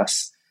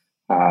 plus.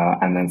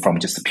 And then from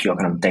just a pure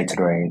kind of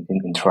day-to-day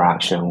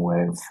interaction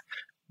with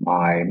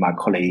my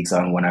colleagues,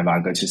 and whenever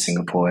I go to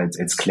Singapore,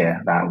 it's clear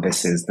that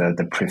this is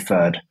the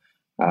preferred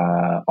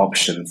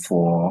option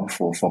for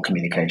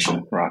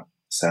communication, right?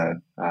 So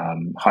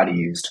highly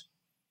used.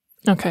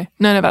 Okay,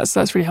 no,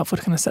 that's really helpful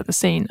to kind of set the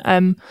scene.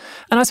 And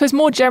I suppose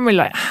more generally,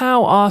 like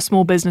how are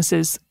small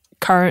businesses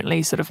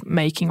currently sort of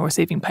making or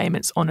receiving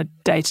payments on a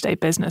day-to-day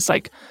basis?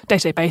 Like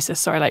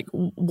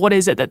what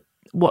is it that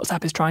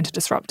WhatsApp is trying to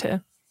disrupt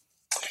here?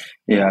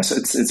 Yeah, so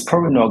it's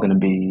probably not going to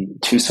be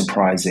too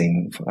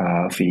surprising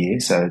for you.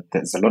 So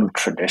there's a lot of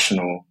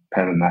traditional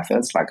payment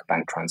methods like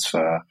bank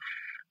transfer,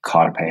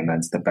 card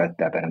payments, debit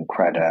and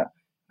credit.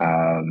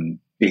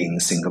 Being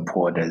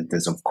Singapore,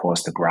 there's of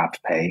course the Grab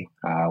Pay,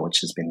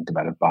 which has been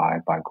developed by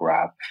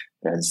Grab.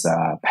 There's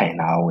Pay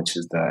Now, which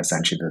is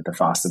essentially the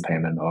faster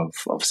payment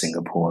of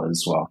Singapore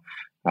as well.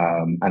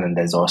 And then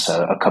there's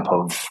also a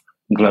couple of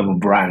global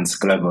brands,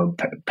 global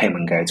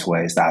payment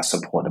gateways that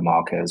support the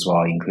market as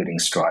well, including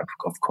Stripe,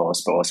 of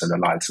course, but also the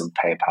likes of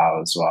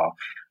PayPal as well,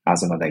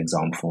 as another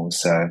example.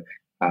 So,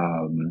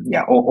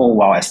 all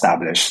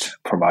well-established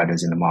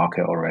providers in the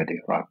market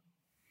already, right?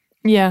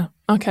 Yeah,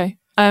 okay.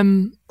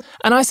 And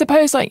I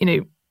suppose,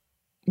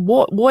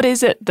 what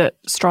is it that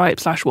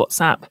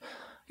Stripe/WhatsApp,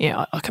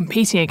 are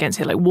competing against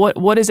here? Like,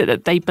 what is it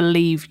that they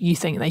believe you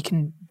think they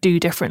can do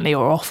differently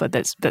or offer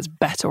that's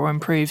better or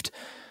improved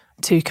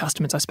to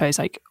customers? I suppose,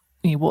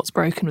 what's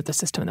broken with the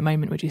system at the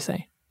moment, would you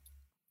say?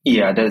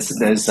 Yeah, there's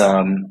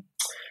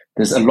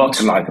there's a lot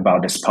to like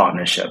about this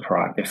partnership,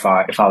 right? If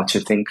I were to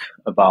think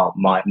about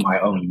my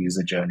own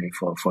user journey,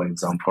 for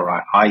example,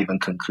 right, I even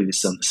conclude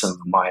some of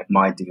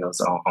my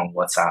deals on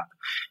WhatsApp.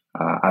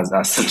 As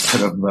some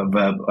sort of a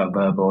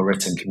verbal or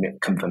written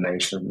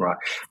confirmation, right?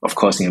 Of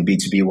course, in a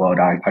B2B world,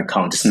 I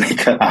can't just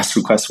make an ask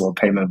request for a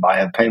payment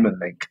via a payment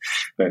link.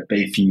 But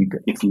if you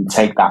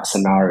take that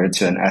scenario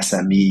to an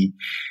SME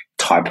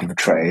type of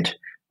trade,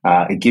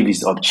 it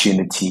gives you the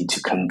opportunity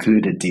to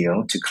conclude a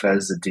deal, to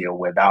close the deal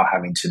without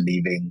having to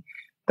leaving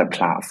the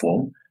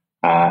platform.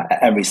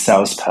 Every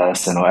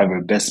salesperson or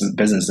every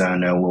business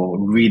owner will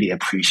really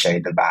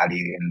appreciate the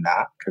value in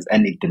that, because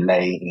any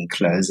delay in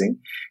closing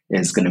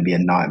is going to be a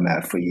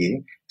nightmare for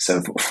you.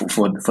 So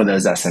for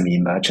those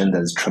SME merchants,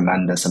 there's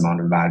tremendous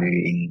amount of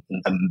value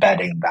in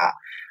embedding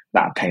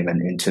that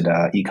payment into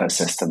the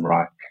ecosystem,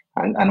 right?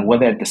 And what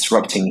they're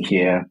disrupting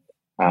here,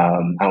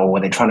 and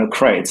what they're trying to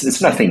create,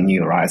 it's nothing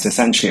new, right? It's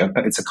essentially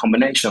it's a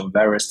combination of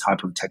various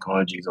type of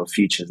technologies or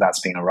features that's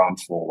been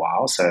around for a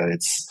while. So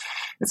it's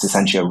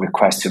essentially a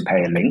request to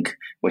pay a link,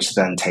 which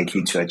then take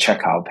you to a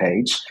checkout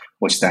page,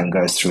 which then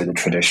goes through the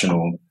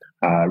traditional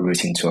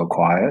routing to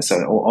acquire.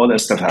 So all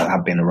those stuff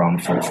have been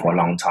around for a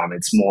long time.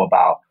 It's more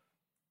about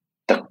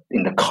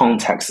in the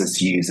context it's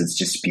used, it's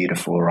just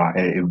beautiful, right?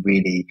 It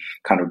really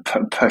kind of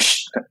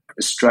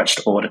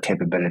stretched all the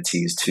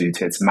capabilities to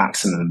its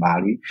maximum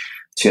value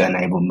to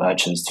enable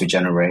merchants to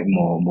generate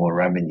more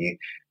revenue.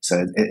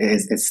 So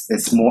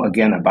it's more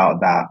again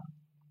about that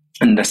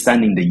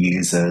understanding the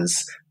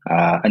users,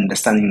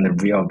 understanding the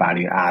real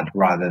value add,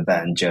 rather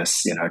than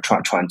just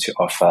trying to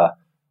offer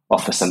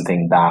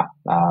something that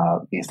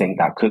you think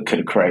that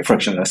could create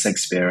frictionless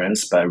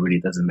experience, but it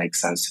really doesn't make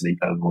sense to the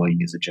overall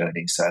user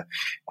journey. So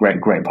great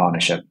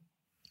partnership.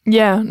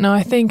 Yeah, no,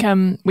 I think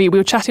we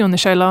were chatting on the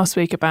show last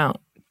week about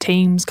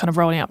Teams kind of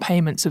rolling out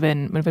payments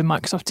within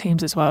Microsoft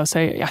Teams as well. So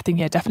I think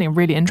definitely a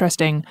really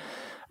interesting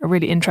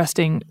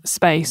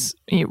space.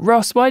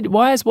 Ross, why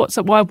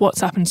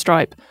WhatsApp and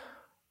Stripe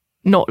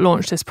not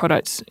launched this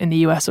product in the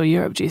US or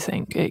Europe? Do you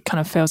think it kind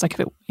of feels like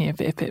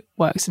if it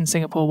works in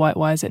Singapore,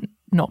 why is it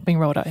not being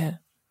rolled out here?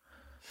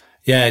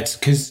 Yeah, it's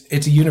because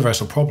it's a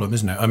universal problem,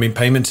 isn't it? I mean,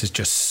 payments is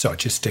just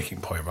such a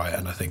sticking point, right?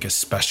 And I think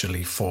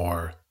especially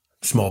for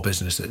small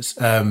businesses.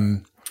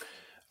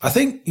 I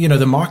think,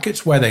 the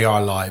markets where they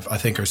are live, I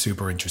think are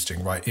super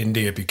interesting, right?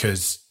 India,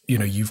 because,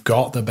 you've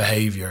got the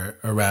behavior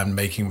around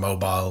making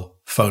mobile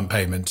phone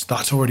payments.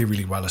 That's already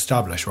really well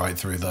established, right?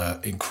 Through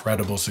the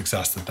incredible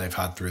success that they've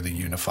had through the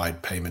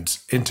unified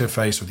payments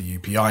interface or the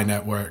UPI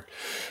network.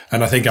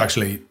 And I think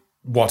actually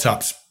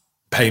WhatsApp's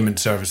payment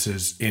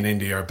services in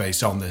India are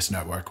based on this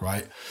network,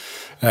 right?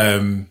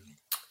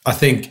 I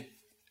think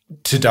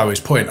to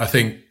Dawei's point, I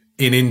think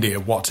in India,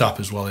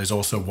 WhatsApp as well is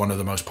also one of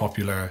the most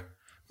popular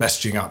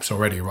messaging apps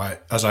already, right?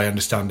 As I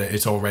understand it,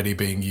 it's already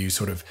being used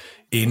sort of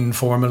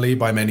informally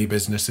by many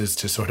businesses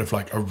to sort of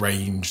like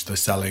arrange the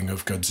selling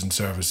of goods and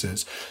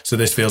services. So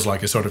this feels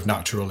like a sort of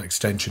natural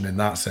extension in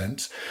that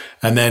sense.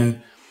 And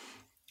then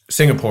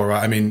Singapore,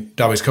 right? I mean,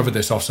 Dawei's covered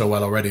this off so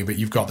well already, but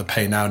you've got the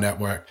Pay Now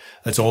network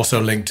that's also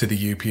linked to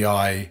the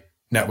UPI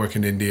network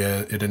in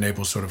India. It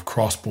enables sort of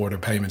cross-border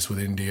payments with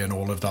India and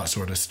all of that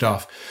sort of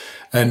stuff.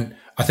 And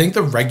I think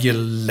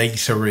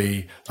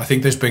I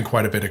think there's been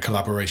quite a bit of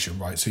collaboration,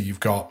 right? So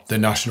you've got the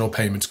National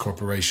Payments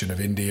Corporation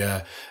of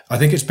India. I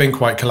think it's been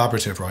quite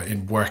collaborative, right,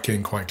 in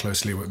working quite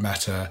closely with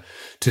Meta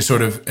to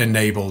sort of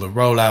enable the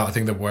rollout. I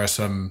think there were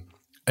some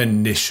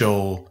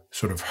initial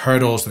sort of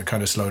hurdles that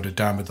kind of slowed it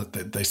down, but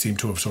that they seem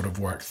to have sort of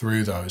worked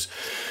through those.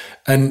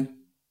 And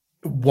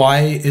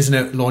why isn't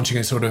it launching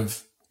in sort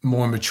of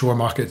more mature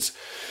markets?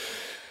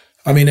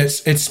 I mean,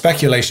 it's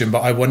speculation, but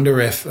I wonder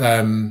if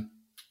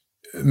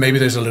maybe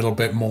there's a little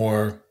bit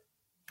more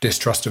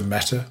distrust of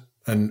Meta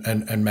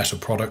and Meta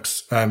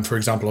products. For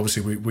example,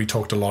 obviously we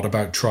talked a lot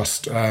about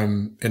trust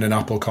in an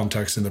Apple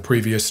context in the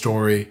previous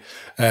story.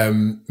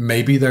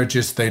 Maybe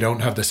they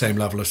don't have the same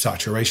level of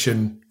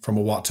saturation from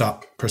a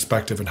WhatsApp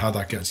perspective and how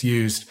that gets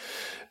used.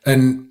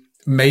 And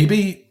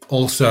maybe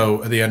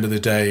also at the end of the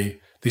day,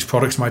 these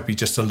products might be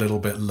just a little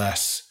bit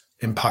less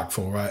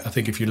impactful, right? I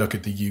think if you look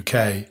at the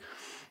UK,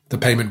 the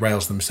payment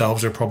rails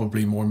themselves are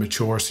probably more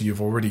mature. So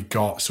you've already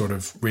got sort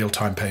of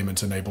real-time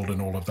payments enabled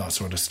and all of that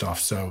sort of stuff.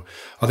 So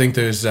I think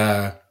there's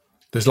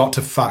lots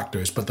of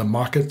factors, but the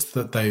markets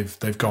that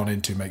they've gone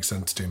into make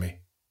sense to me.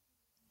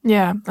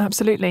 Yeah,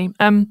 absolutely.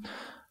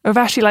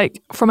 Urvashi,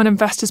 like from an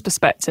investor's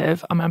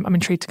perspective, I'm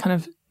intrigued to kind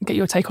of get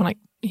your take on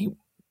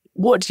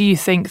what do you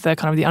think the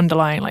kind of the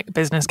underlying like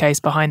business case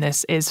behind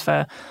this is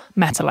for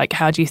Meta? Like,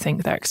 how do you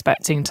think they're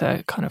expecting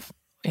to kind of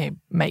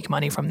make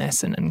money from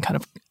this and kind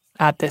of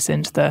add this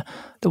into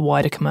the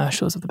wider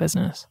commercials of the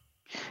business?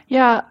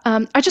 Yeah,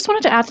 I just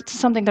wanted to add to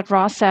something that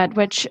Ross said,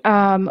 which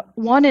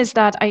one is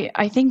that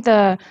I think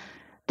the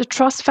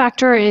trust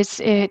factor is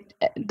with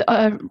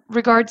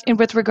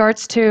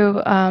regards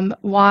to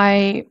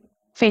why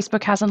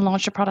Facebook hasn't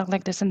launched a product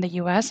like this in the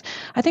US.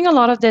 I think a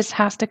lot of this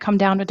has to come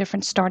down to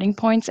different starting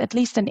points. At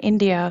least in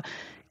India,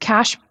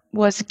 cash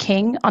was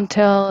king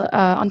until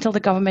the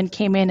government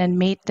came in and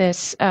made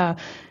this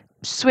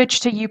switch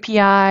to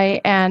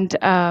UPI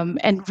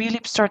and really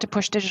start to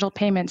push digital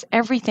payments,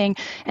 everything.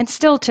 And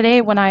still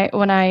today, when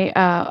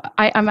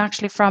I'm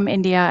actually from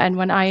India, and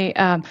when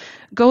I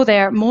go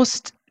there,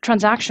 most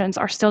transactions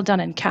are still done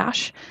in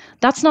cash.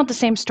 That's not the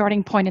same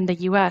starting point in the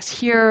US.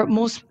 Here,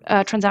 most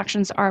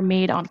transactions are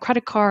made on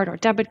credit card or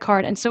debit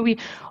card. And so we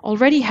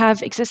already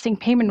have existing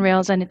payment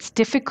rails, and it's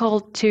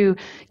difficult to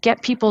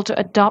get people to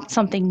adopt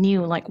something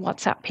new like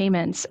WhatsApp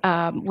payments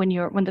when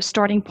the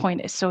starting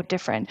point is so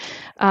different.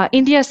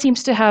 India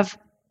seems to have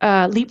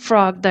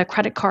leapfrogged the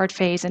credit card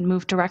phase and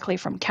moved directly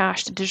from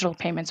cash to digital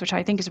payments, which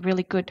I think is a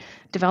really good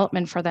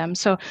development for them.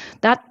 So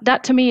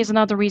that to me is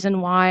another reason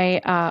why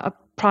a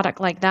product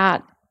like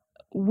that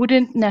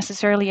wouldn't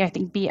necessarily, I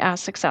think, be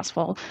as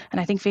successful. And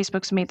I think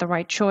Facebook's made the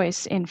right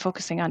choice in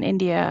focusing on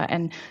India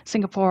and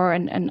Singapore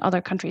and other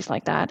countries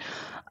like that.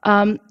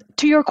 To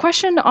your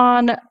question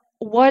on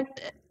what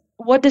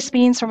this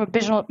means from a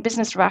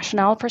business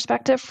rationale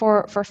perspective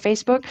for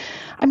Facebook,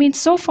 I mean,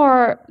 so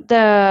far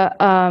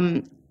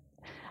I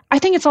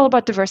think it's all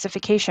about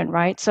diversification,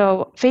 right?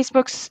 So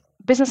Facebook's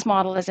business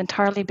model is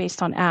entirely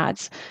based on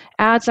ads.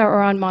 Ads are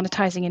around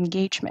monetizing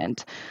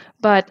engagement,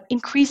 but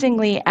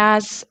increasingly,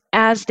 as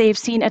they've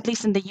seen, at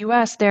least in the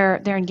US, their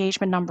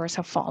engagement numbers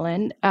have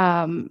fallen,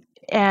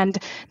 and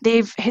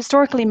they've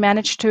historically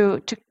managed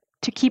to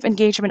keep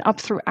engagement up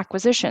through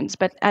acquisitions.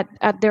 But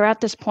they're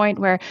at this point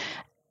where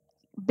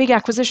big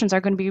acquisitions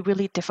are going to be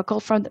really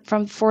difficult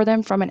for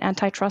them from an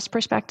antitrust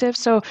perspective.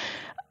 So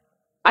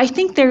I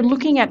think they're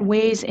looking at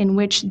ways in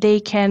which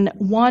they can,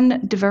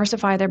 one,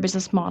 diversify their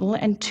business model,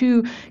 and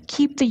two,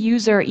 keep the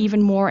user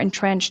even more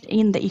entrenched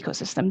in the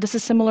ecosystem. This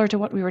is similar to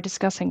what we were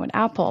discussing with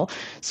Apple.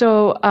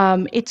 So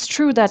it's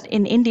true that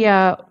in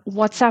India,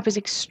 WhatsApp is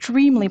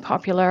extremely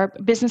popular.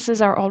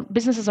 Businesses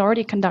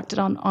already conducted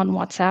on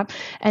WhatsApp,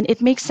 and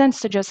it makes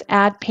sense to just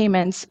add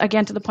payments,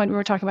 again, to the point we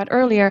were talking about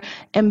earlier,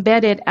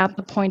 embedded at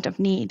the point of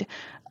need.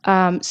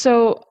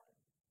 So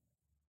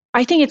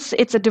I think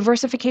it's a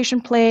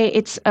diversification play.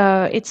 It's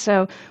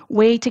a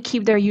way to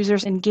keep their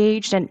users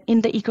engaged and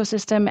in the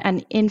ecosystem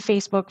and in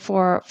Facebook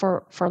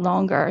for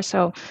longer.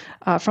 So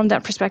from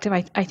that perspective,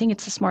 I think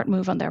it's a smart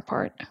move on their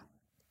part.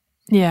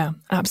 Yeah,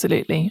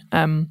 absolutely.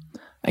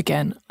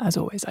 Again, as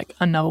always, like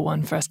another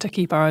one for us to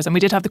keep our eyes on. We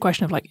did have the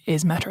question of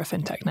is Meta a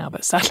fintech now?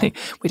 But sadly,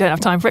 we don't have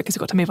time for it because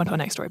we've got to move on to our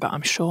next story. But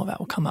I'm sure that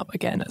will come up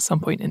again at some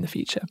point in the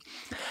future.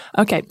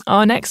 Okay,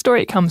 our next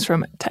story comes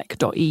from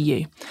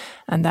tech.eu.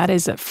 And that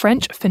is that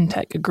French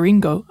fintech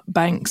Gringo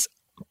banks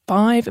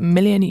 €5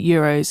 million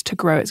to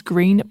grow its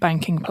green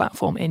banking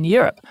platform in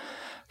Europe.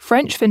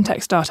 French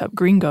fintech startup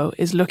Gringo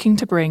is looking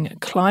to bring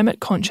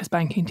climate-conscious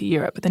banking to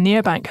Europe. The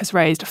neobank has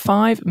raised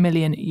 €5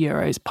 million,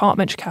 part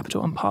venture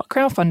capital and part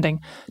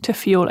crowdfunding, to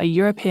fuel a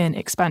European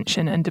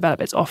expansion and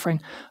develop its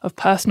offering of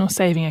personal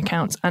saving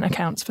accounts and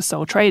accounts for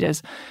sole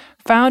traders.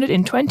 Founded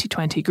in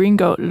 2020,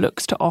 Gringo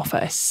looks to offer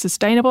a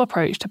sustainable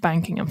approach to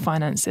banking and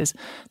finances.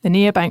 The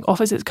neobank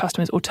offers its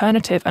customers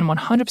alternative and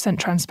 100%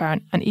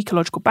 transparent and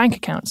ecological bank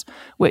accounts,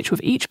 which with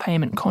each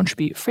payment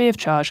contribute free of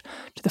charge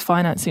to the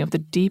financing of the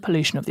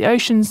depollution of the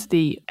oceans,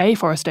 the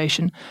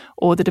afforestation,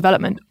 or the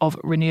development of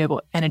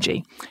renewable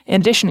energy.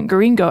 In addition,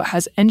 Gringo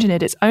has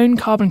engineered its own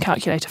carbon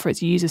calculator for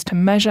its users to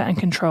measure and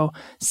control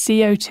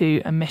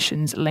CO2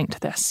 emissions linked to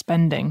their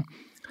spending.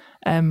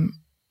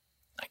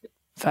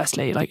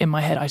 Firstly, in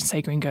my head, I just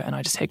say Gringo and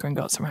I just hear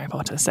Gringotts from Harry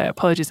Potter. So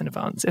apologies in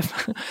advance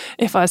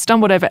if I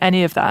stumbled over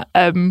any of that.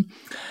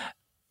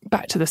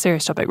 Back to the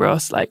serious topic,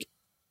 Ross.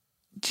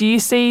 Do you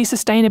see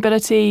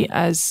sustainability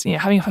as,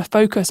 having a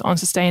focus on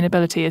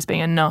sustainability as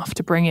being enough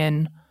to bring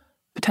in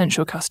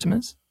potential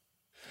customers?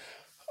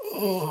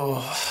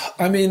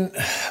 I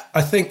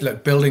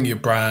think building your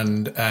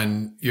brand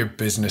and your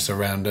business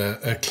around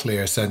a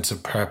clear sense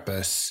of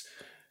purpose,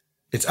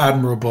 it's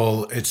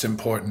admirable, it's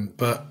important,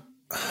 but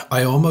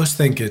I almost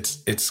think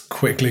it's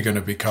quickly going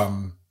to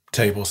become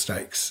table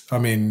stakes. I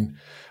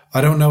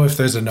don't know if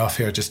there's enough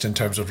here just in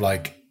terms of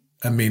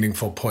a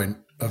meaningful point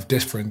of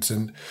difference.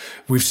 And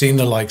we've seen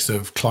the likes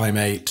of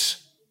Climate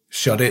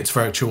shut its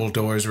virtual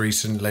doors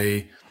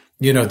recently.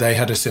 They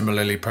had a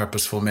similarly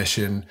purposeful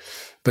mission.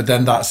 But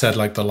then that said,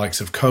 the likes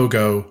of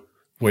Kogo,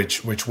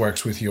 which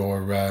works with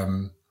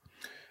your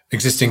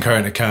existing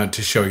current account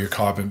to show your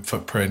carbon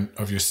footprint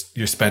of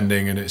your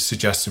spending, and it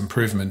suggests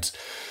improvements.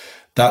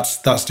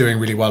 That's doing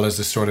really well as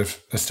a sort of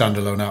a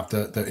standalone app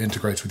that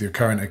integrates with your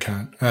current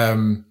account.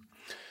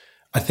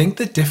 I think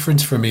the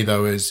difference for me,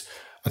 though, is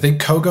I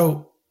think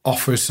Kogo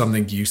offers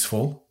something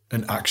useful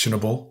and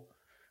actionable.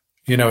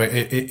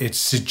 It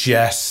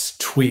suggests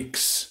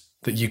tweaks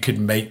that you could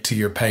make to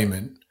your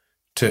payment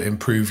to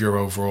improve your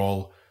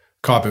overall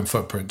carbon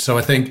footprint. So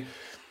I think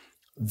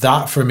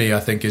that, for me,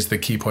 is the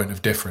key point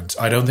of difference.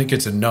 I don't think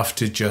it's enough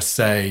to just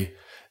say,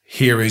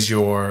 here is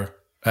your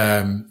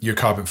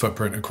carbon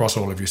footprint across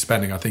all of your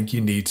spending. I think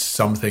you need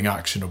something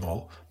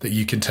actionable that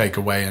you can take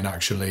away and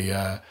actually,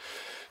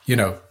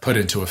 put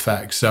into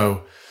effect.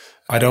 So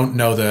I don't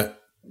know that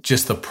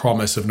just the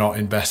promise of not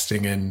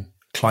investing in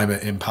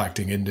climate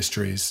impacting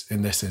industries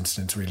in this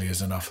instance really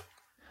is enough.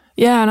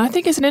 Yeah, and I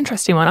think it's an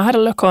interesting one. I had a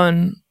look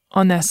on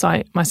their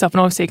site myself,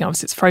 and obviously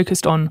it's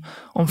focused on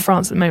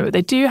France at the moment. But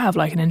they do have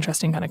like an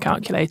interesting kind of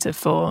calculator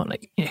for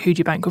like, you know, who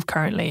do you bank with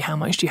currently, how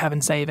much do you have in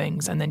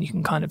savings, and then you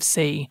can kind of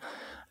see,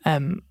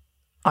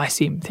 I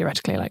assume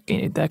theoretically, like,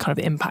 you know, the kind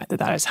of impact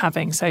that is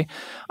having. So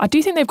I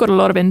do think they've got a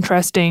lot of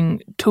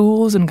interesting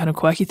tools and kind of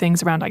quirky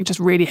things around, like just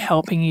really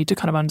helping you to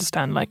kind of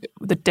understand like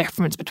the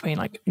difference between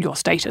like your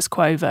status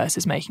quo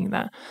versus making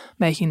that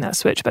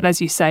switch. But as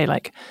you say,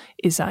 like,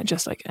 is that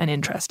just like an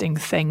interesting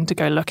thing to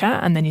go look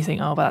at? And then you think,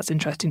 oh, well, that's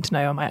interesting to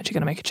know. Am I actually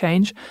going to make a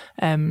change?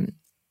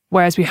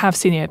 Whereas we have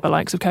seen it by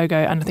likes of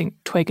Kogo, and I think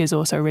Twig is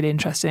also a really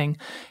interesting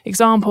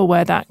example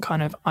where that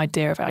kind of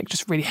idea of like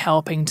just really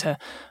helping to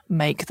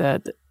make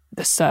the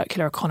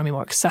circular economy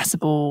more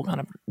accessible, kind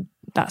of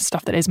that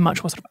stuff that is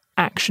much more sort of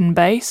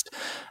action-based.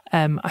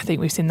 I think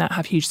we've seen that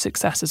have huge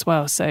success as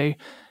well. So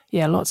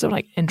yeah, lots of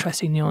like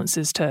interesting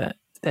nuances to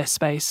this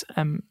space.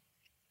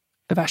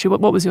 Actually,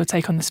 what was your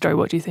take on the story?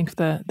 What do you think of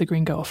the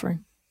Green Go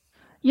offering?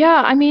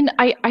 Yeah, I mean,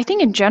 I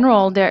think in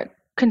general,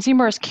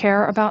 consumers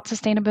care about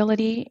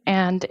sustainability,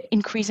 and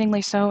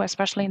increasingly so,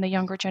 especially in the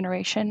younger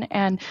generation,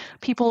 and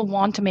people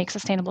want to make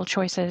sustainable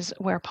choices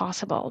where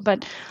possible.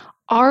 But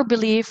our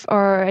belief,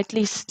 or at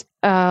least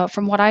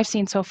from what I've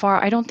seen so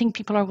far, I don't think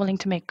people are willing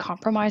to make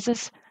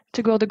compromises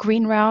to go the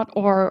green route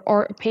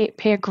or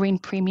pay a green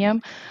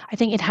premium. I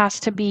think it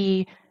has to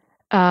be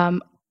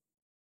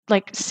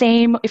like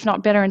same, if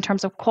not better, in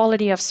terms of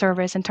quality of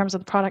service, in terms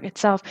of the product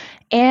itself,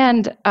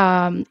 and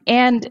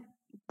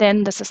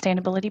then the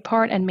sustainability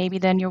part, and maybe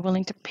then you're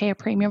willing to pay a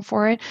premium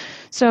for it.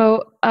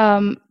 So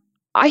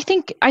I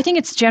think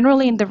it's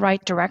generally in the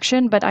right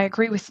direction, but I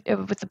agree with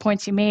the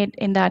points you made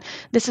in that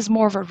this is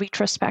more of a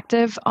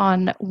retrospective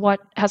on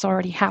what has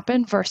already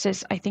happened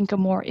versus, I think, a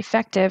more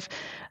effective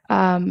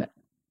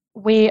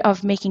way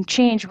of making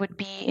change would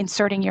be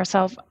inserting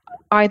yourself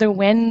either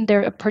when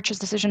their purchase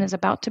decision is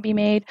about to be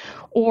made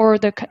or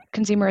the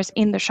consumer is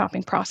in the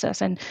shopping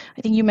process. And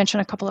I think you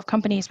mentioned a couple of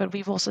companies, but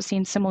we've also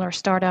seen similar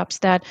startups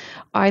that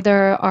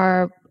either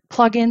are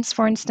plugins,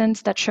 for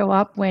instance, that show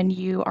up when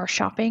you are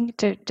shopping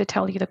to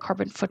tell you the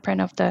carbon footprint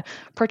of the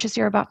purchase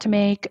you're about to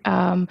make,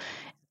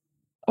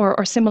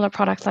 or similar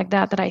products like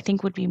that I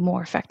think would be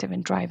more effective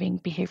in driving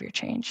behavior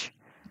change.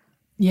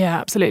 Yeah,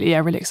 absolutely. Yeah,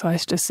 really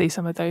excited to see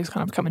some of those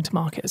kind of come into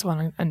market as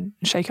well and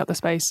shake up the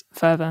space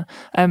further.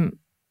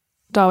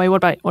 Dawe,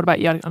 what about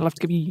you? I'd love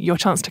to give you your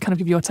chance to kind of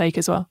give your take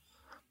as well.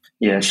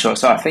 Yeah, sure.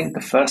 So I think the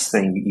first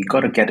thing, you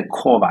got to get a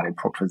core value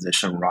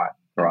proposition right.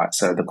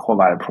 So the core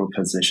value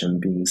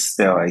proposition being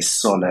still a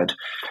solid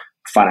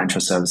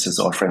financial services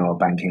offering or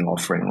banking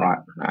offering, right?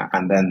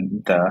 And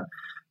then the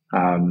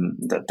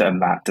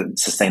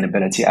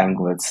sustainability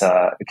angle, it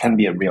can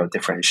be a real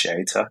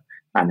differentiator,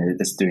 and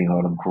it's doing a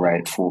lot of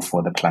great for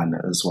the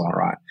planet as well,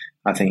 right?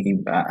 I think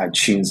at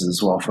Tunes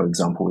as well, for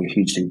example, we're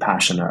hugely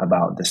passionate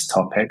about this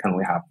topic, and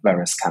we have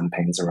various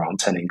campaigns around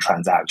turning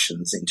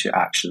transactions into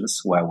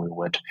actions, where we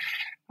would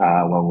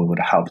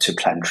help to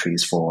plant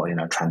trees for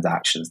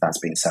transactions that's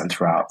being sent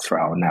through our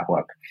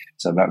network.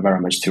 So that very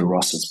much to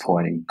Ross's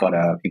point, you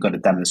gotta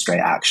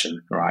demonstrate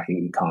action, right?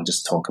 You can't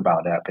just talk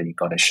about it, but you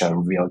got to show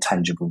real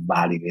tangible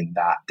value in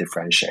that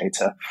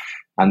differentiator.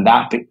 And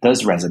that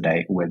does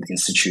resonate with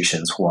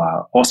institutions who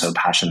are also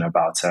passionate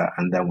about it.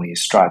 And then when you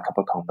strike up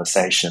a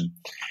conversation,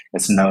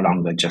 it's no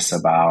longer just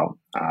about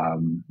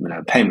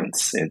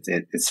payments.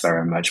 It's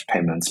very much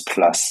payments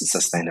plus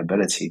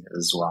sustainability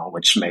as well,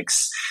 which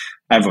makes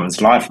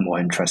everyone's life more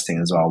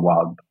interesting as well,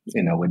 while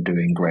we're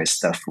doing great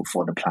stuff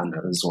for the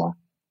planet as well.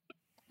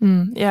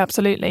 Yeah,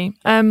 absolutely.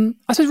 I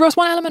suppose, Ross,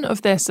 one element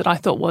of this that I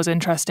thought was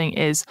interesting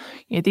is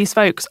these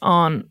folks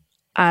aren't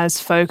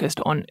as focused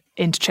on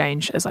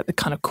interchange as like the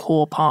kind of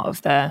core part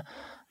of their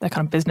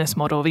kind of business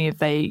model. If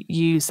they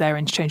use their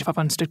interchange, if I've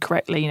understood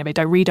correctly,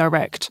 they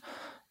redirect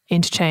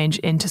interchange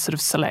into sort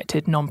of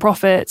selected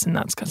non-profits, and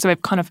so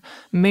they've kind of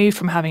moved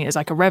from having it as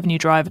like a revenue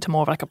driver to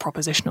more of like a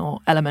propositional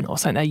element or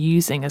something they're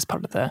using as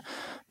part of the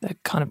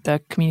kind of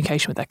the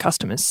communication with their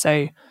customers.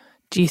 So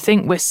do you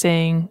think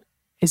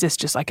is this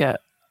just like a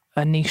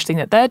niche thing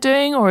that they're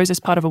doing, or is this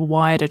part of a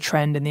wider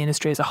trend in the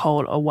industry as a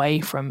whole away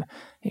from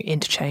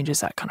interchange as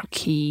that kind of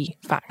key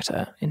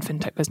factor in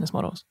fintech business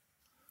models?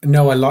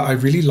 No, I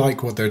really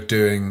like what they're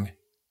doing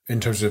in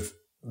terms of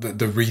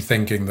the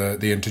rethinking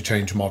the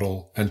interchange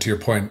model, and to your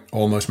point,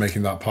 almost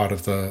making that part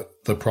of the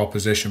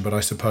proposition. But I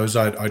suppose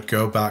I'd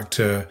go back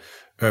to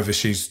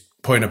Urvishi's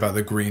point about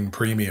the green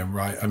premium,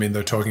 right? I mean,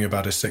 they're talking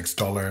about a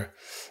 $6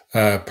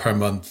 per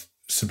month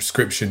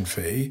subscription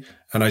fee,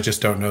 and I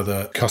just don't know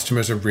that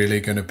customers are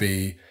really going to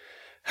be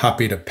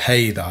happy to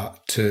pay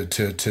that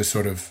to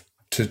sort of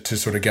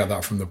get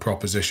that from the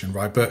proposition,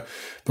 right? But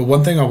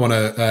one thing I want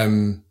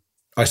to,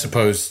 I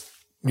suppose,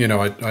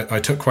 I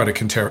took quite a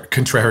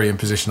contrarian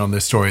position on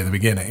this story at the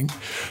beginning.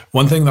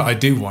 One thing that I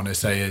do want to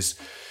say is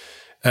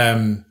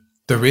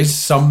there is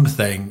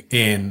something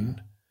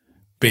in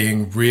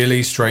being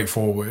really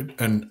straightforward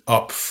and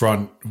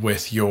upfront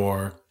with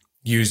your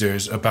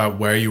users about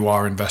where you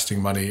are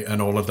investing money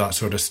and all of that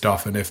sort of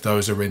stuff. And if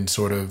those are in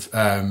sort of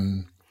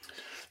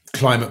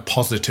climate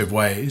positive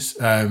ways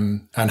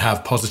and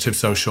have positive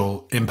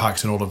social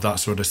impacts and all of that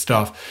sort of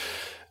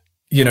stuff,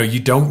 you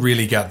don't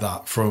really get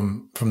that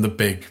from the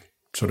big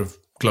sort of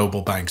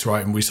global banks,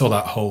 right? And we saw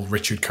that whole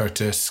Richard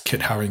Curtis,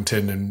 Kit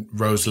Harington and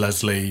Rose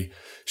Leslie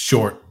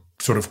short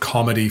sort of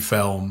comedy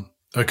film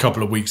a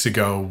couple of weeks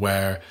ago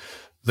where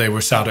they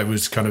were sat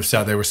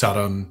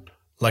on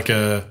like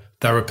a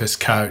therapist's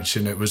couch,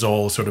 and it was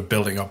all sort of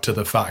building up to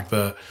the fact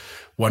that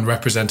one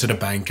represented a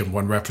bank and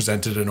one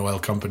represented an oil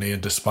company.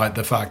 And despite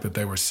the fact that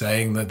they were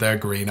saying that they're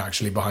green,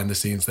 actually behind the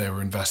scenes, they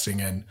were investing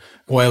in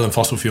oil and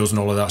fossil fuels and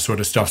all of that sort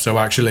of stuff. So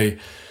actually,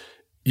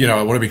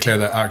 I want to be clear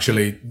that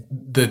actually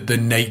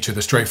the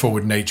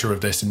straightforward nature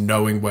of this and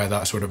knowing where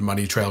that sort of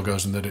money trail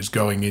goes and that it's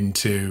going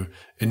into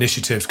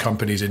initiatives,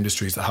 companies,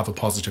 industries that have a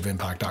positive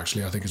impact,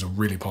 actually, I think is a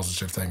really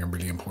positive thing and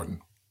really important.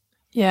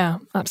 Yeah,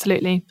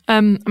 absolutely.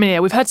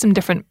 We've had some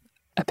different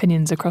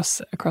opinions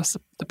across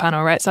the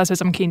panel, right? So I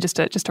suppose I'm keen just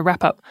to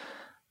wrap up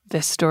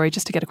this story,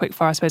 just to get a quick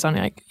fire, I suppose, on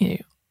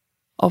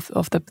of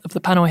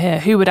the panel here,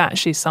 who would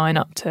actually sign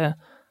up to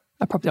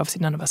a property?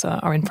 Obviously, none of us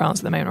are in France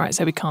at the moment, right?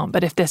 So we can't.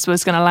 But if this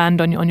was going to land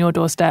on your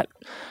doorstep,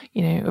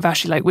 of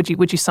actually, like,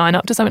 would you sign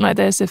up to something like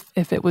this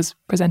if it was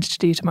presented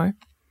to you tomorrow?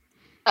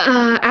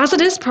 As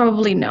it is,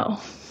 probably no.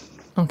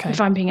 Okay.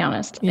 If I'm being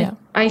honest. Yeah.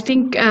 I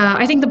think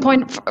the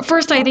point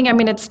first,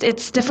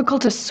 it's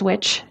difficult to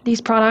switch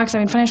these products.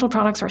 Financial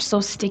products are so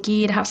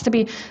sticky.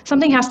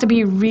 Something has to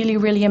be really,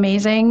 really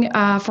amazing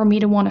for me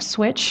to want to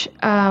switch.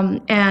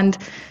 And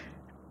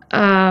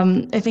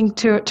I think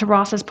to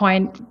Ross's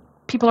point,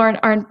 people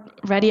aren't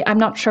ready. I'm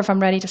not sure if I'm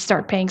ready to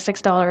start paying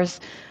 $6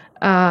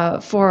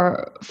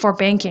 for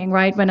banking,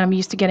 right? When I'm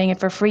used to getting it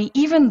for free,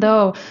 even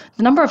though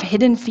the number of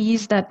hidden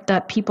fees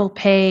that people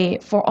pay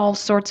for all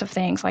sorts of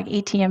things like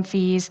ATM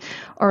fees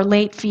or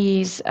late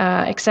fees,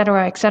 et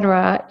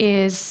cetera,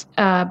 is,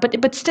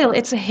 but still,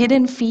 it's a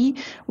hidden fee.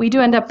 We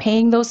do end up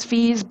paying those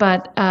fees,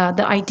 but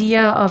the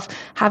idea of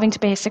having to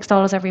pay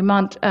 $6 every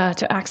month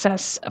to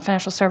access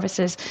financial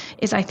services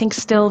is, I think,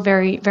 still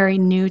very, very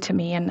new to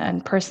me.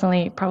 And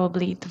personally,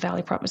 probably the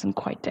value prop isn't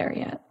quite there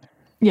yet.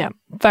 Yeah,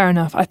 fair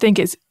enough. I think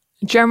it's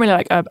generally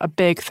like a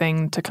big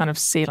thing to kind of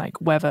see like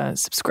whether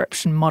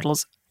subscription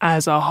models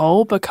as a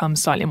whole become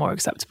slightly more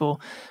acceptable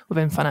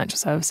within financial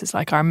services.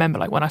 Like I remember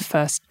like when I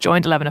first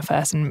joined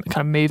 11FS and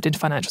kind of moved into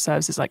financial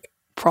services like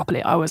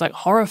properly, I was like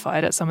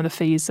horrified at some of the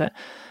fees that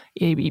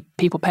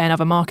people pay in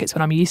other markets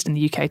when I'm used in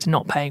the UK to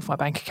not paying for my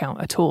bank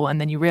account at all. And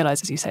then you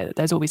realise, as you say, that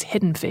there's all these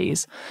hidden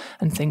fees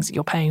and things that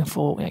you're paying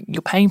for.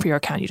 You're paying for your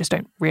account, you just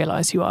don't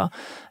realise you are.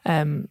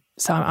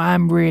 So I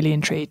am really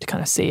intrigued to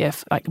kind of see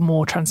if like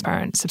more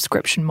transparent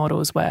subscription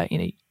models where,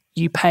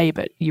 you pay,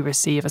 but you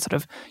receive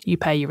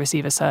you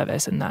receive a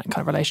service, and that kind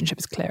of relationship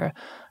is clearer.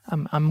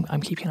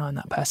 I'm keeping an eye on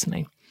that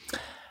personally.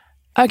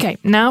 Okay,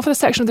 now for the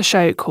section of the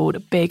show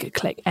called Big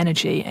Click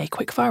Energy, a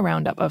quickfire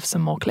roundup of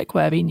some more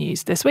click-worthy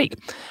news this week.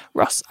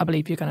 Ross, I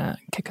believe you're going to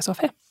kick us off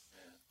here.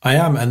 I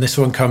am, and this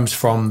one comes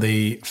from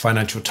the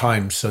Financial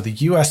Times. So the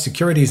US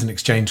Securities and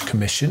Exchange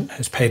Commission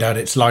has paid out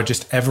its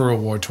largest ever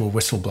award to a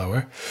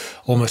whistleblower,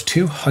 almost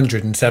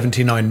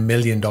 $279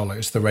 million,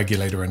 the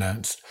regulator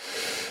announced.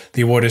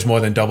 The award is more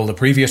than double the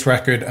previous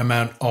record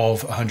amount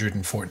of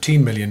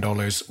 $114 million,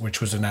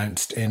 which was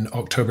announced in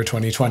October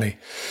 2020.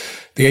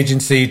 The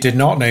agency did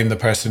not name the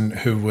person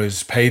who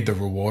was paid the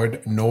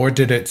reward, nor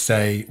did it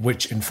say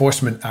which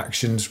enforcement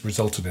actions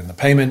resulted in the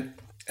payment,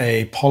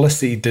 a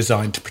policy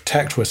designed to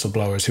protect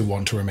whistleblowers who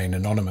want to remain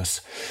anonymous.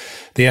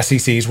 The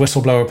SEC's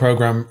whistleblower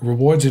program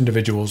rewards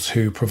individuals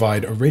who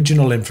provide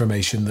original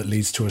information that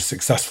leads to a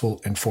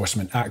successful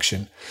enforcement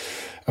action.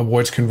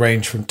 Awards can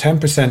range from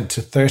 10%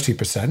 to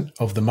 30%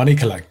 of the money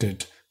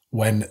collected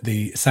when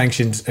the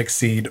sanctions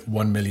exceed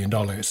 $1 million.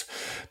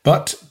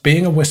 But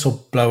being a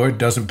whistleblower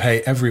doesn't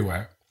pay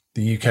everywhere.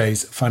 The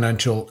UK's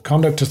Financial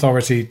Conduct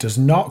Authority does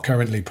not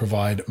currently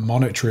provide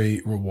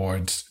monetary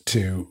rewards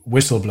to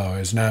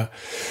whistleblowers. Now,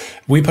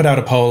 we put out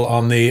a poll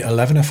on the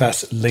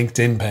 11FS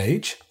LinkedIn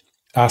page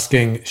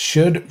asking,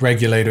 should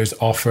regulators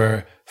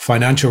offer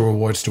financial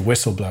rewards to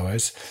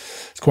whistleblowers?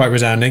 It's quite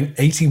resounding.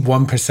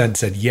 81%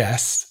 said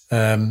yes,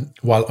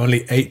 while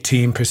only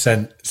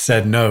 18%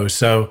 said no.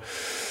 So,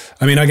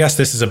 I guess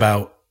this is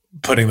about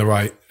putting the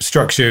right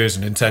structures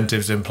and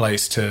incentives in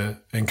place to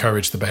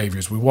encourage the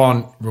behaviors we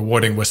want,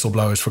 rewarding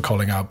whistleblowers for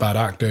calling out bad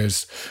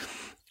actors.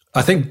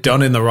 I think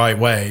done in the right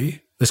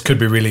way, this could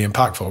be really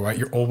impactful, right?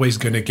 You're always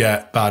going to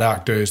get bad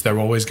actors. They're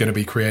always going to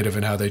be creative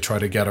in how they try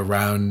to get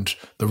around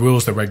the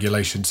rules, the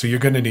regulations. So you're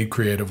going to need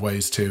creative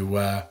ways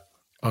to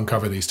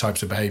uncover these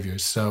types of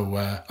behaviors.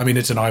 So,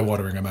 it's an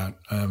eye-watering amount,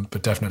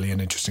 but definitely an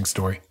interesting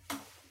story.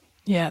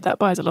 Yeah, that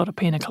buys a lot of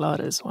pina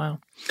coladas. Wow.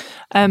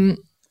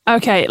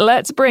 Okay,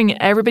 let's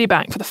bring everybody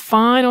back for the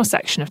final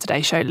section of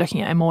today's show,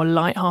 looking at a more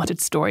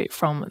light-hearted story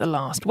from the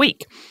last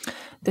week.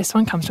 This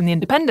one comes from The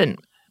Independent.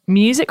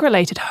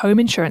 Music-related home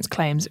insurance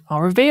claims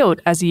are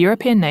revealed as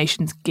European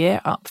nations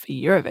gear up for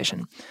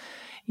Eurovision.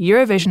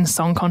 Eurovision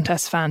Song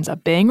Contest fans are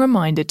being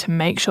reminded to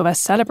make sure their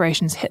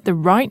celebrations hit the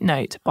right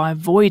note by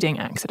avoiding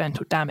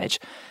accidental damage.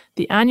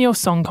 The annual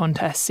song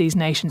contest sees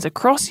nations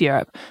across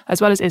Europe,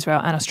 as well as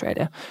Israel and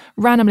Australia,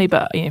 randomly,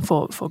 but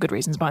for good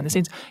reasons behind the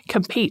scenes,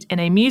 compete in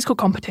a musical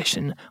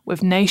competition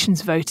with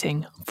nations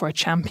voting for a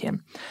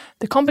champion.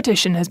 The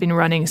competition has been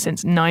running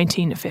since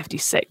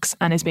 1956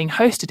 and is being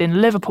hosted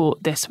in Liverpool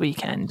this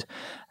weekend.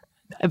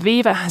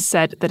 Aviva has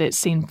said that it's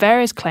seen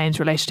various claims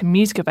related to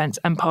music events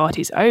and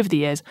parties over the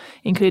years,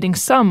 including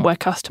some where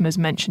customers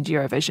mentioned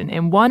Eurovision.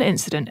 In one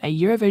incident, a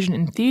Eurovision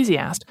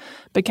enthusiast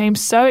became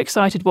so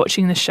excited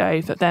watching the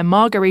show that their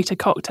margarita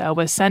cocktail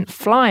was sent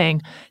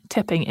flying,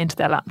 tipping into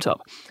their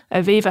laptop.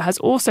 Aviva has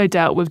also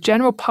dealt with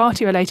general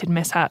party-related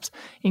mishaps,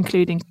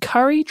 including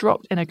curry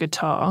dropped in a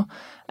guitar,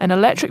 an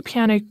electric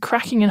piano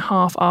cracking in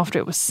half after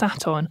it was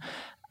sat on,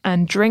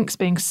 and drinks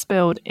being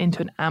spilled into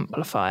an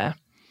amplifier.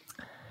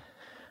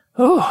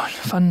 Oh,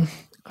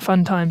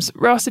 fun times.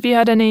 Ross, have you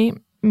had any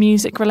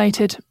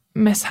music-related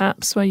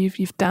mishaps where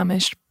you've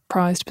damaged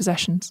prized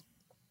possessions?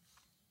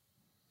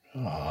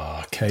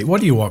 Oh, Kate, what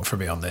do you want from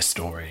me on this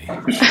story?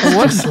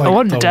 I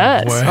want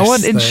dirt. I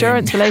want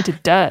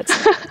insurance-related dirt.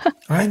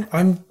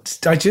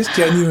 I just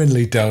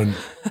genuinely don't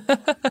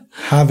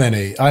have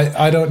any.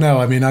 I don't know.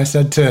 I mean, I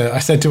said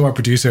to our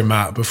producer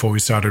Matt before we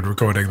started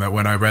recording that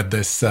when I read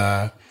this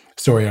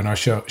story on our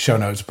show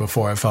notes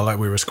before, I felt like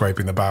we were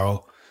scraping the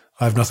barrel.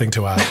 I have nothing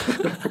to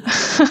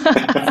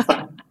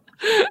add.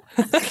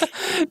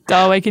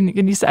 Darwin,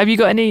 can you say, have you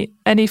got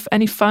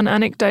any fun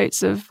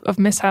anecdotes of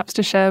mishaps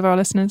to share with our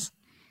listeners?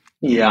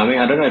 Yeah, I mean,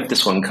 I don't know if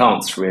this one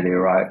counts really,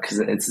 right? Because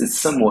it's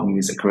somewhat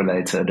music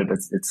related, but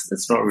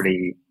it's not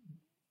really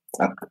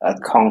a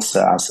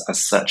concert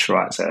as such,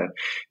 right? So,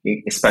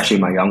 especially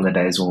in my younger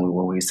days when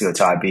we used to go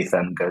to Ibiza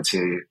and go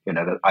to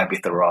the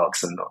Ibiza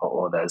Rocks and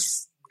all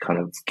those kind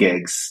of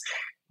gigs.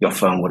 Your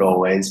phone would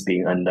always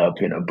end up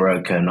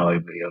broken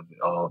or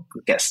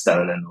get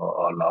stolen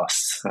or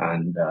lost,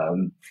 and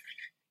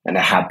it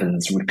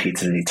happens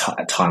repeatedly,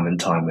 time and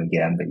time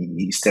again. But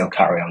you still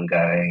carry on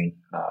going.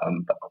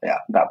 But yeah,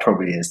 that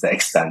probably is the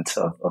extent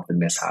of the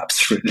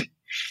mishaps, really.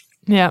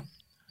 Yeah,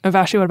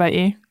 Urvashi, what about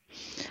you?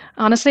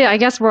 Honestly, I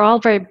guess we're all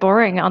very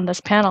boring on this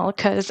panel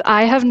because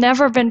I have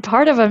never been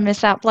part of a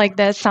mishap like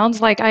this.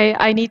 Sounds like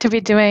I need to be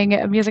doing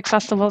music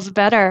festivals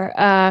better.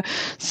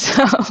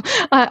 So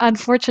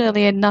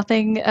unfortunately,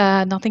 nothing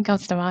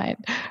comes to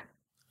mind.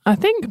 I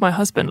think my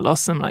husband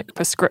lost some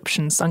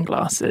prescription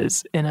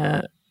sunglasses in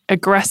a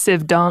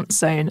aggressive dance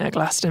zone at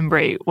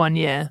Glastonbury one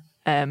year.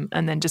 And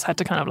then just had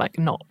to kind of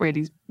not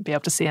really be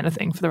able to see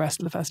anything for the rest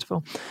of the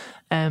festival.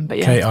 But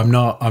yeah. Okay, I'm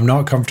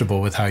not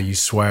comfortable with how you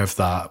swerve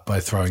that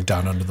by throwing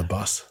Dan under the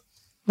bus.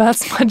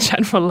 That's my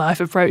general life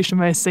approach to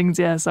most things.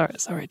 Yeah,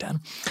 sorry, Dan.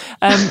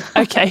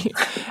 Okay.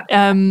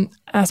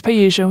 As per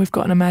usual, we've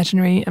got an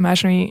imaginary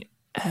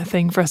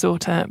thing for us all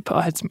to put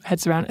our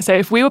heads around. So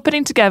if we were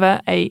putting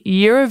together a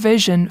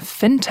Eurovision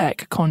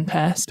fintech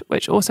contest,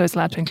 which also is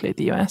allowed to include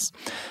the US,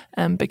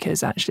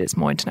 because actually it's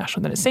more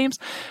international than it seems,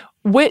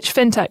 which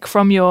fintech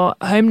from your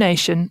home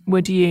nation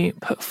would you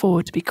put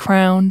forward to be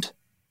crowned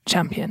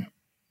champion?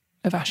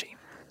 Urvashi.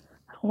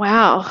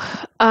 Wow.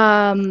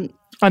 I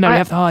know we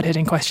have the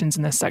hard-hitting questions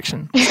in this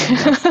section.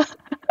 So,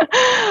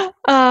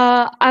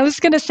 I was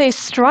going to say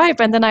Stripe,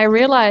 and then I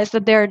realized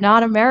that they're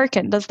not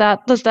American. Does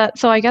that?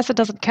 So I guess it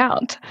doesn't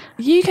count.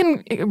 You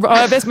can.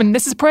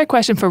 This is probably a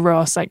question for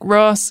Ross.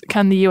 Ross,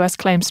 can the US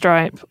claim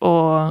Stripe,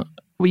 or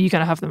were you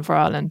going to have them for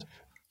Ireland?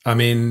 I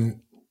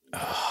mean.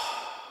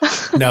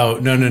 No.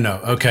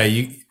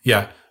 Okay,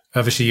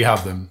 obviously you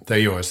have them. They're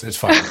yours. It's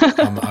fine.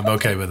 I'm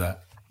okay with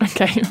that.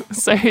 Okay,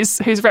 so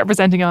who's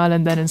representing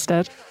Ireland then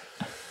instead?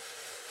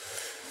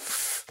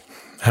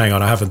 Hang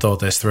on, I haven't thought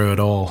this through at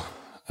all.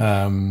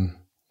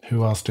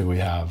 Who else do we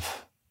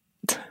have?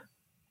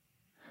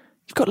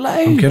 You've got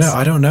loads.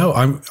 I don't know.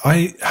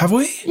 Have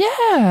we?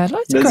 Yeah,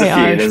 loads of great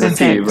Irish There's a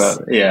few, fintechs.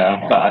 but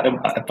yeah,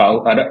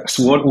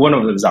 so one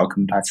of them is our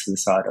competitor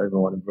side. I don't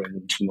want to bring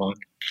them to mind.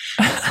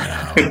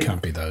 No, it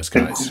can't be those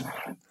guys.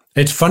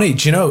 It's funny,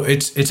 do you know?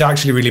 It's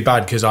actually really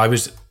bad because I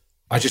just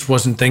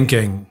wasn't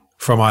thinking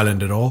from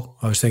Ireland at all.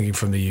 I was thinking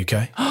from the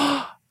UK.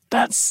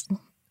 That's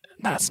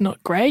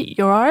not great.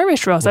 You're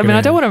Irish, Ross. I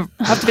don't want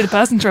to have to be the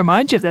person to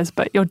remind you of this,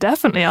 but you're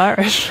definitely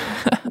Irish.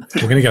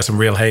 We're going to get some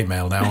real hate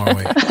mail now, aren't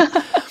we?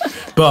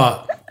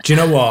 But do you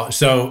know what?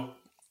 So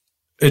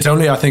it's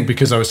only, I think,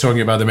 because I was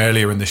talking about them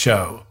earlier in the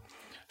show.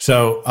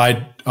 So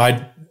I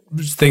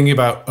was thinking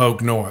about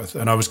Oak North,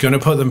 and I was going to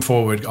put them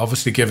forward,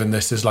 obviously given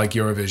this is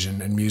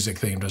Eurovision and music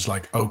themed, as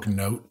Oak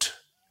Note.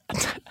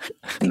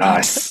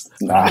 Nice.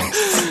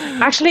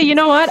 Actually, you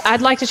know what?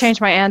 I'd like to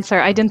change my answer.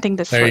 I didn't think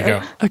this through. There you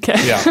go.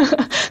 Okay. Yeah.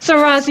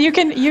 So Ross, you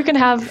can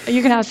have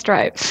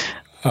Stripe.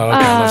 Oh,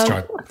 okay, let's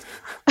try.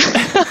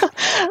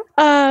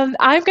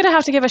 I'm going to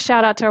have to give a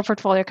shout out to our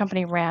portfolio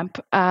company, Ramp,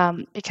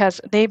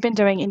 because they've been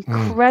doing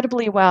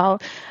incredibly well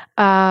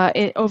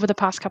over the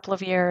past couple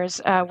of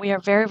years. We are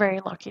very,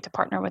 very lucky to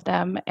partner with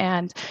them,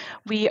 and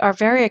we are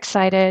very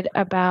excited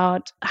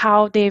about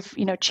how they've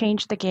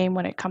changed the game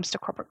when it comes to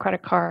corporate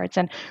credit cards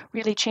and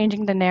really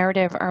changing the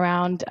narrative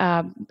around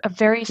a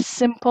very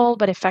simple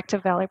but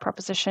effective value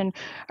proposition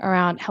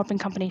around helping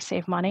companies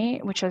save money,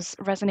 which has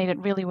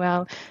resonated really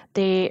well.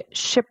 They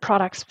ship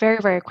products very,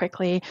 very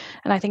quickly,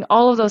 and I think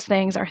all of those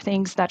things are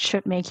things that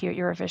should make you a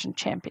Eurovision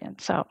champion.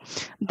 So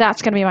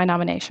that's going to be my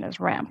nomination as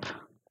Ramp.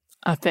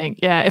 I think,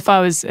 yeah, if I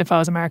was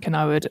American,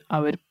 I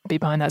would be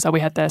behind that. So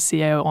we had their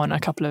CEO on a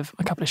couple of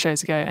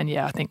shows ago, and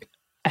yeah, I think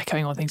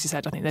echoing all the things you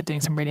said, I think they're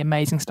doing some really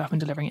amazing stuff and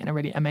delivering it in a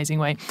really amazing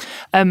way.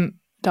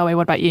 Darwin,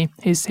 what about you?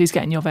 Who's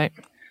getting your vote?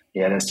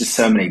 Yeah, there's just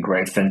so many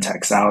great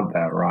fintechs out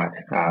there, right?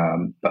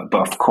 But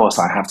of course,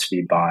 I have to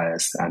be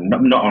biased, and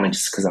not only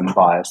just because I'm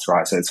biased,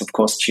 right? So it's of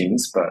course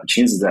Tunes, but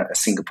Tunes is a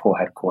Singapore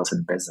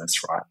headquartered business,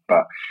 right?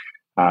 But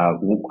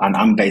and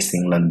I'm based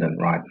in London,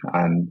 right?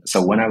 And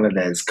so whenever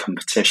there's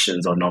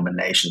competitions or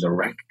nominations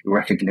or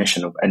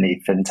recognition of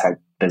any fintech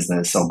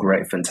business or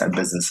great fintech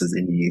businesses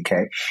in the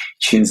UK,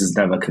 Tunes is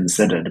never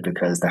considered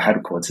because the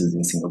headquarters is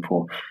in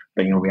Singapore.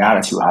 But in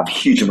reality, we have a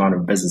huge amount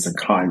of business and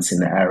clients in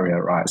the area,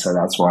 right? So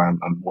that's why I'm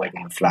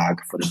waving the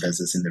flag for the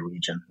business in the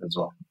region as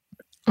well.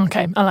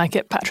 Okay, I like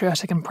it.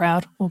 Patriotic and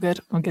proud. All good.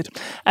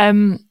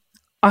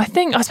 I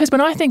suppose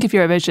when I think of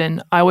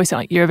Eurovision, I always think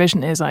like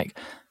Eurovision is like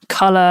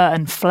colour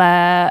and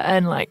flair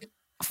and like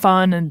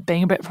fun and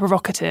being a bit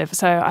provocative.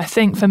 So I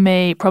think for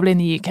me, probably in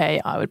the UK,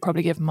 I would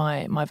probably give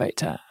my vote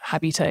to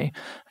Habito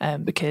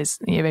because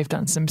they've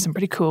done some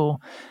pretty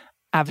cool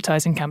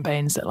advertising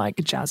campaigns that like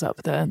jazz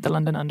up the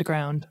London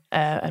Underground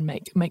and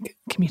make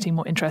commuting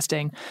more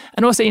interesting.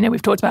 And also,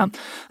 we've talked about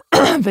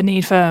the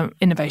need for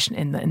innovation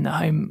in the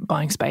home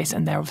buying space,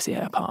 and they're obviously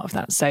a part of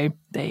that. So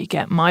they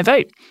get my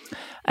vote.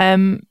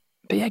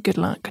 But yeah, good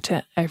luck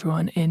to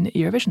everyone in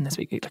Eurovision this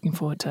week. Looking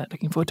forward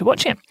to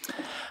watching it.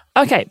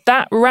 Okay,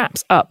 that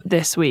wraps up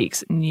this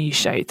week's news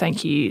show.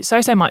 Thank you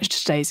so much to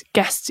today's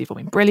guests. You've all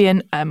been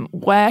brilliant.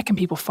 Where can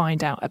people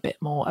find out a bit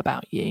more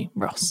about you,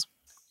 Ross?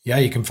 Yeah,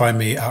 you can find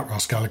me at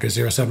Ross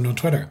Gallagher07 on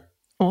Twitter.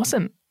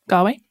 Awesome.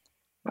 Galway?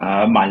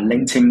 My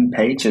LinkedIn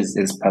page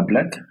is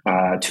public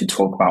to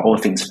talk about all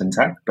things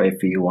fintech. But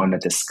if you want to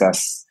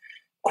discuss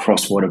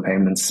cross-border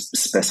payments,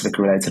 specific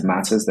related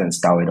matters, then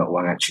it's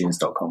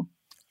dawi.wang@tunes.com.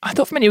 I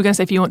thought for a minute you were going to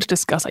say if you want to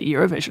discuss like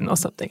Eurovision or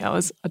something.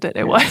 I don't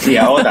know why.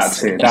 Yeah, all that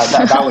too.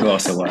 That would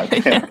also work.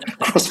 Yeah.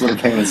 Cross-border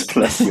payments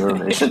plus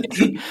Eurovision.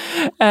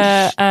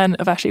 And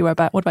Urvashi,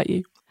 what about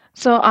you?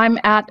 So I'm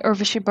at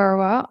Urvashi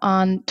Barua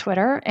on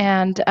Twitter,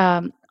 and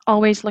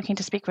always looking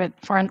to speak with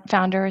foreign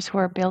founders who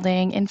are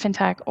building in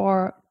fintech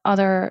or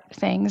other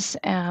things.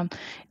 And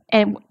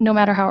no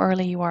matter how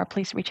early you are,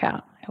 please reach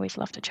out. I always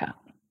love to chat.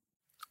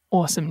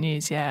 Awesome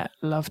news. Yeah,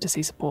 love to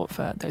see support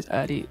for those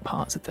early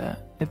parts of the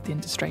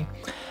industry.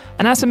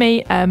 And as for me,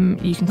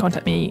 you can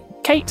contact me,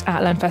 Kate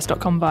at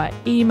learnfest.com via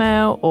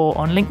email or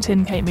on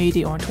LinkedIn, Kate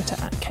Moody, or on Twitter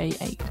at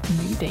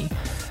K8Moody.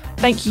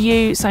 Thank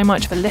you so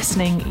much for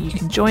listening. You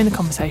can join the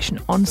conversation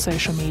on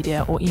social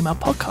media or email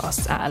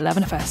podcasts at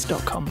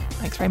 11fs.com.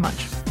 Thanks very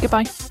much.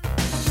 Goodbye.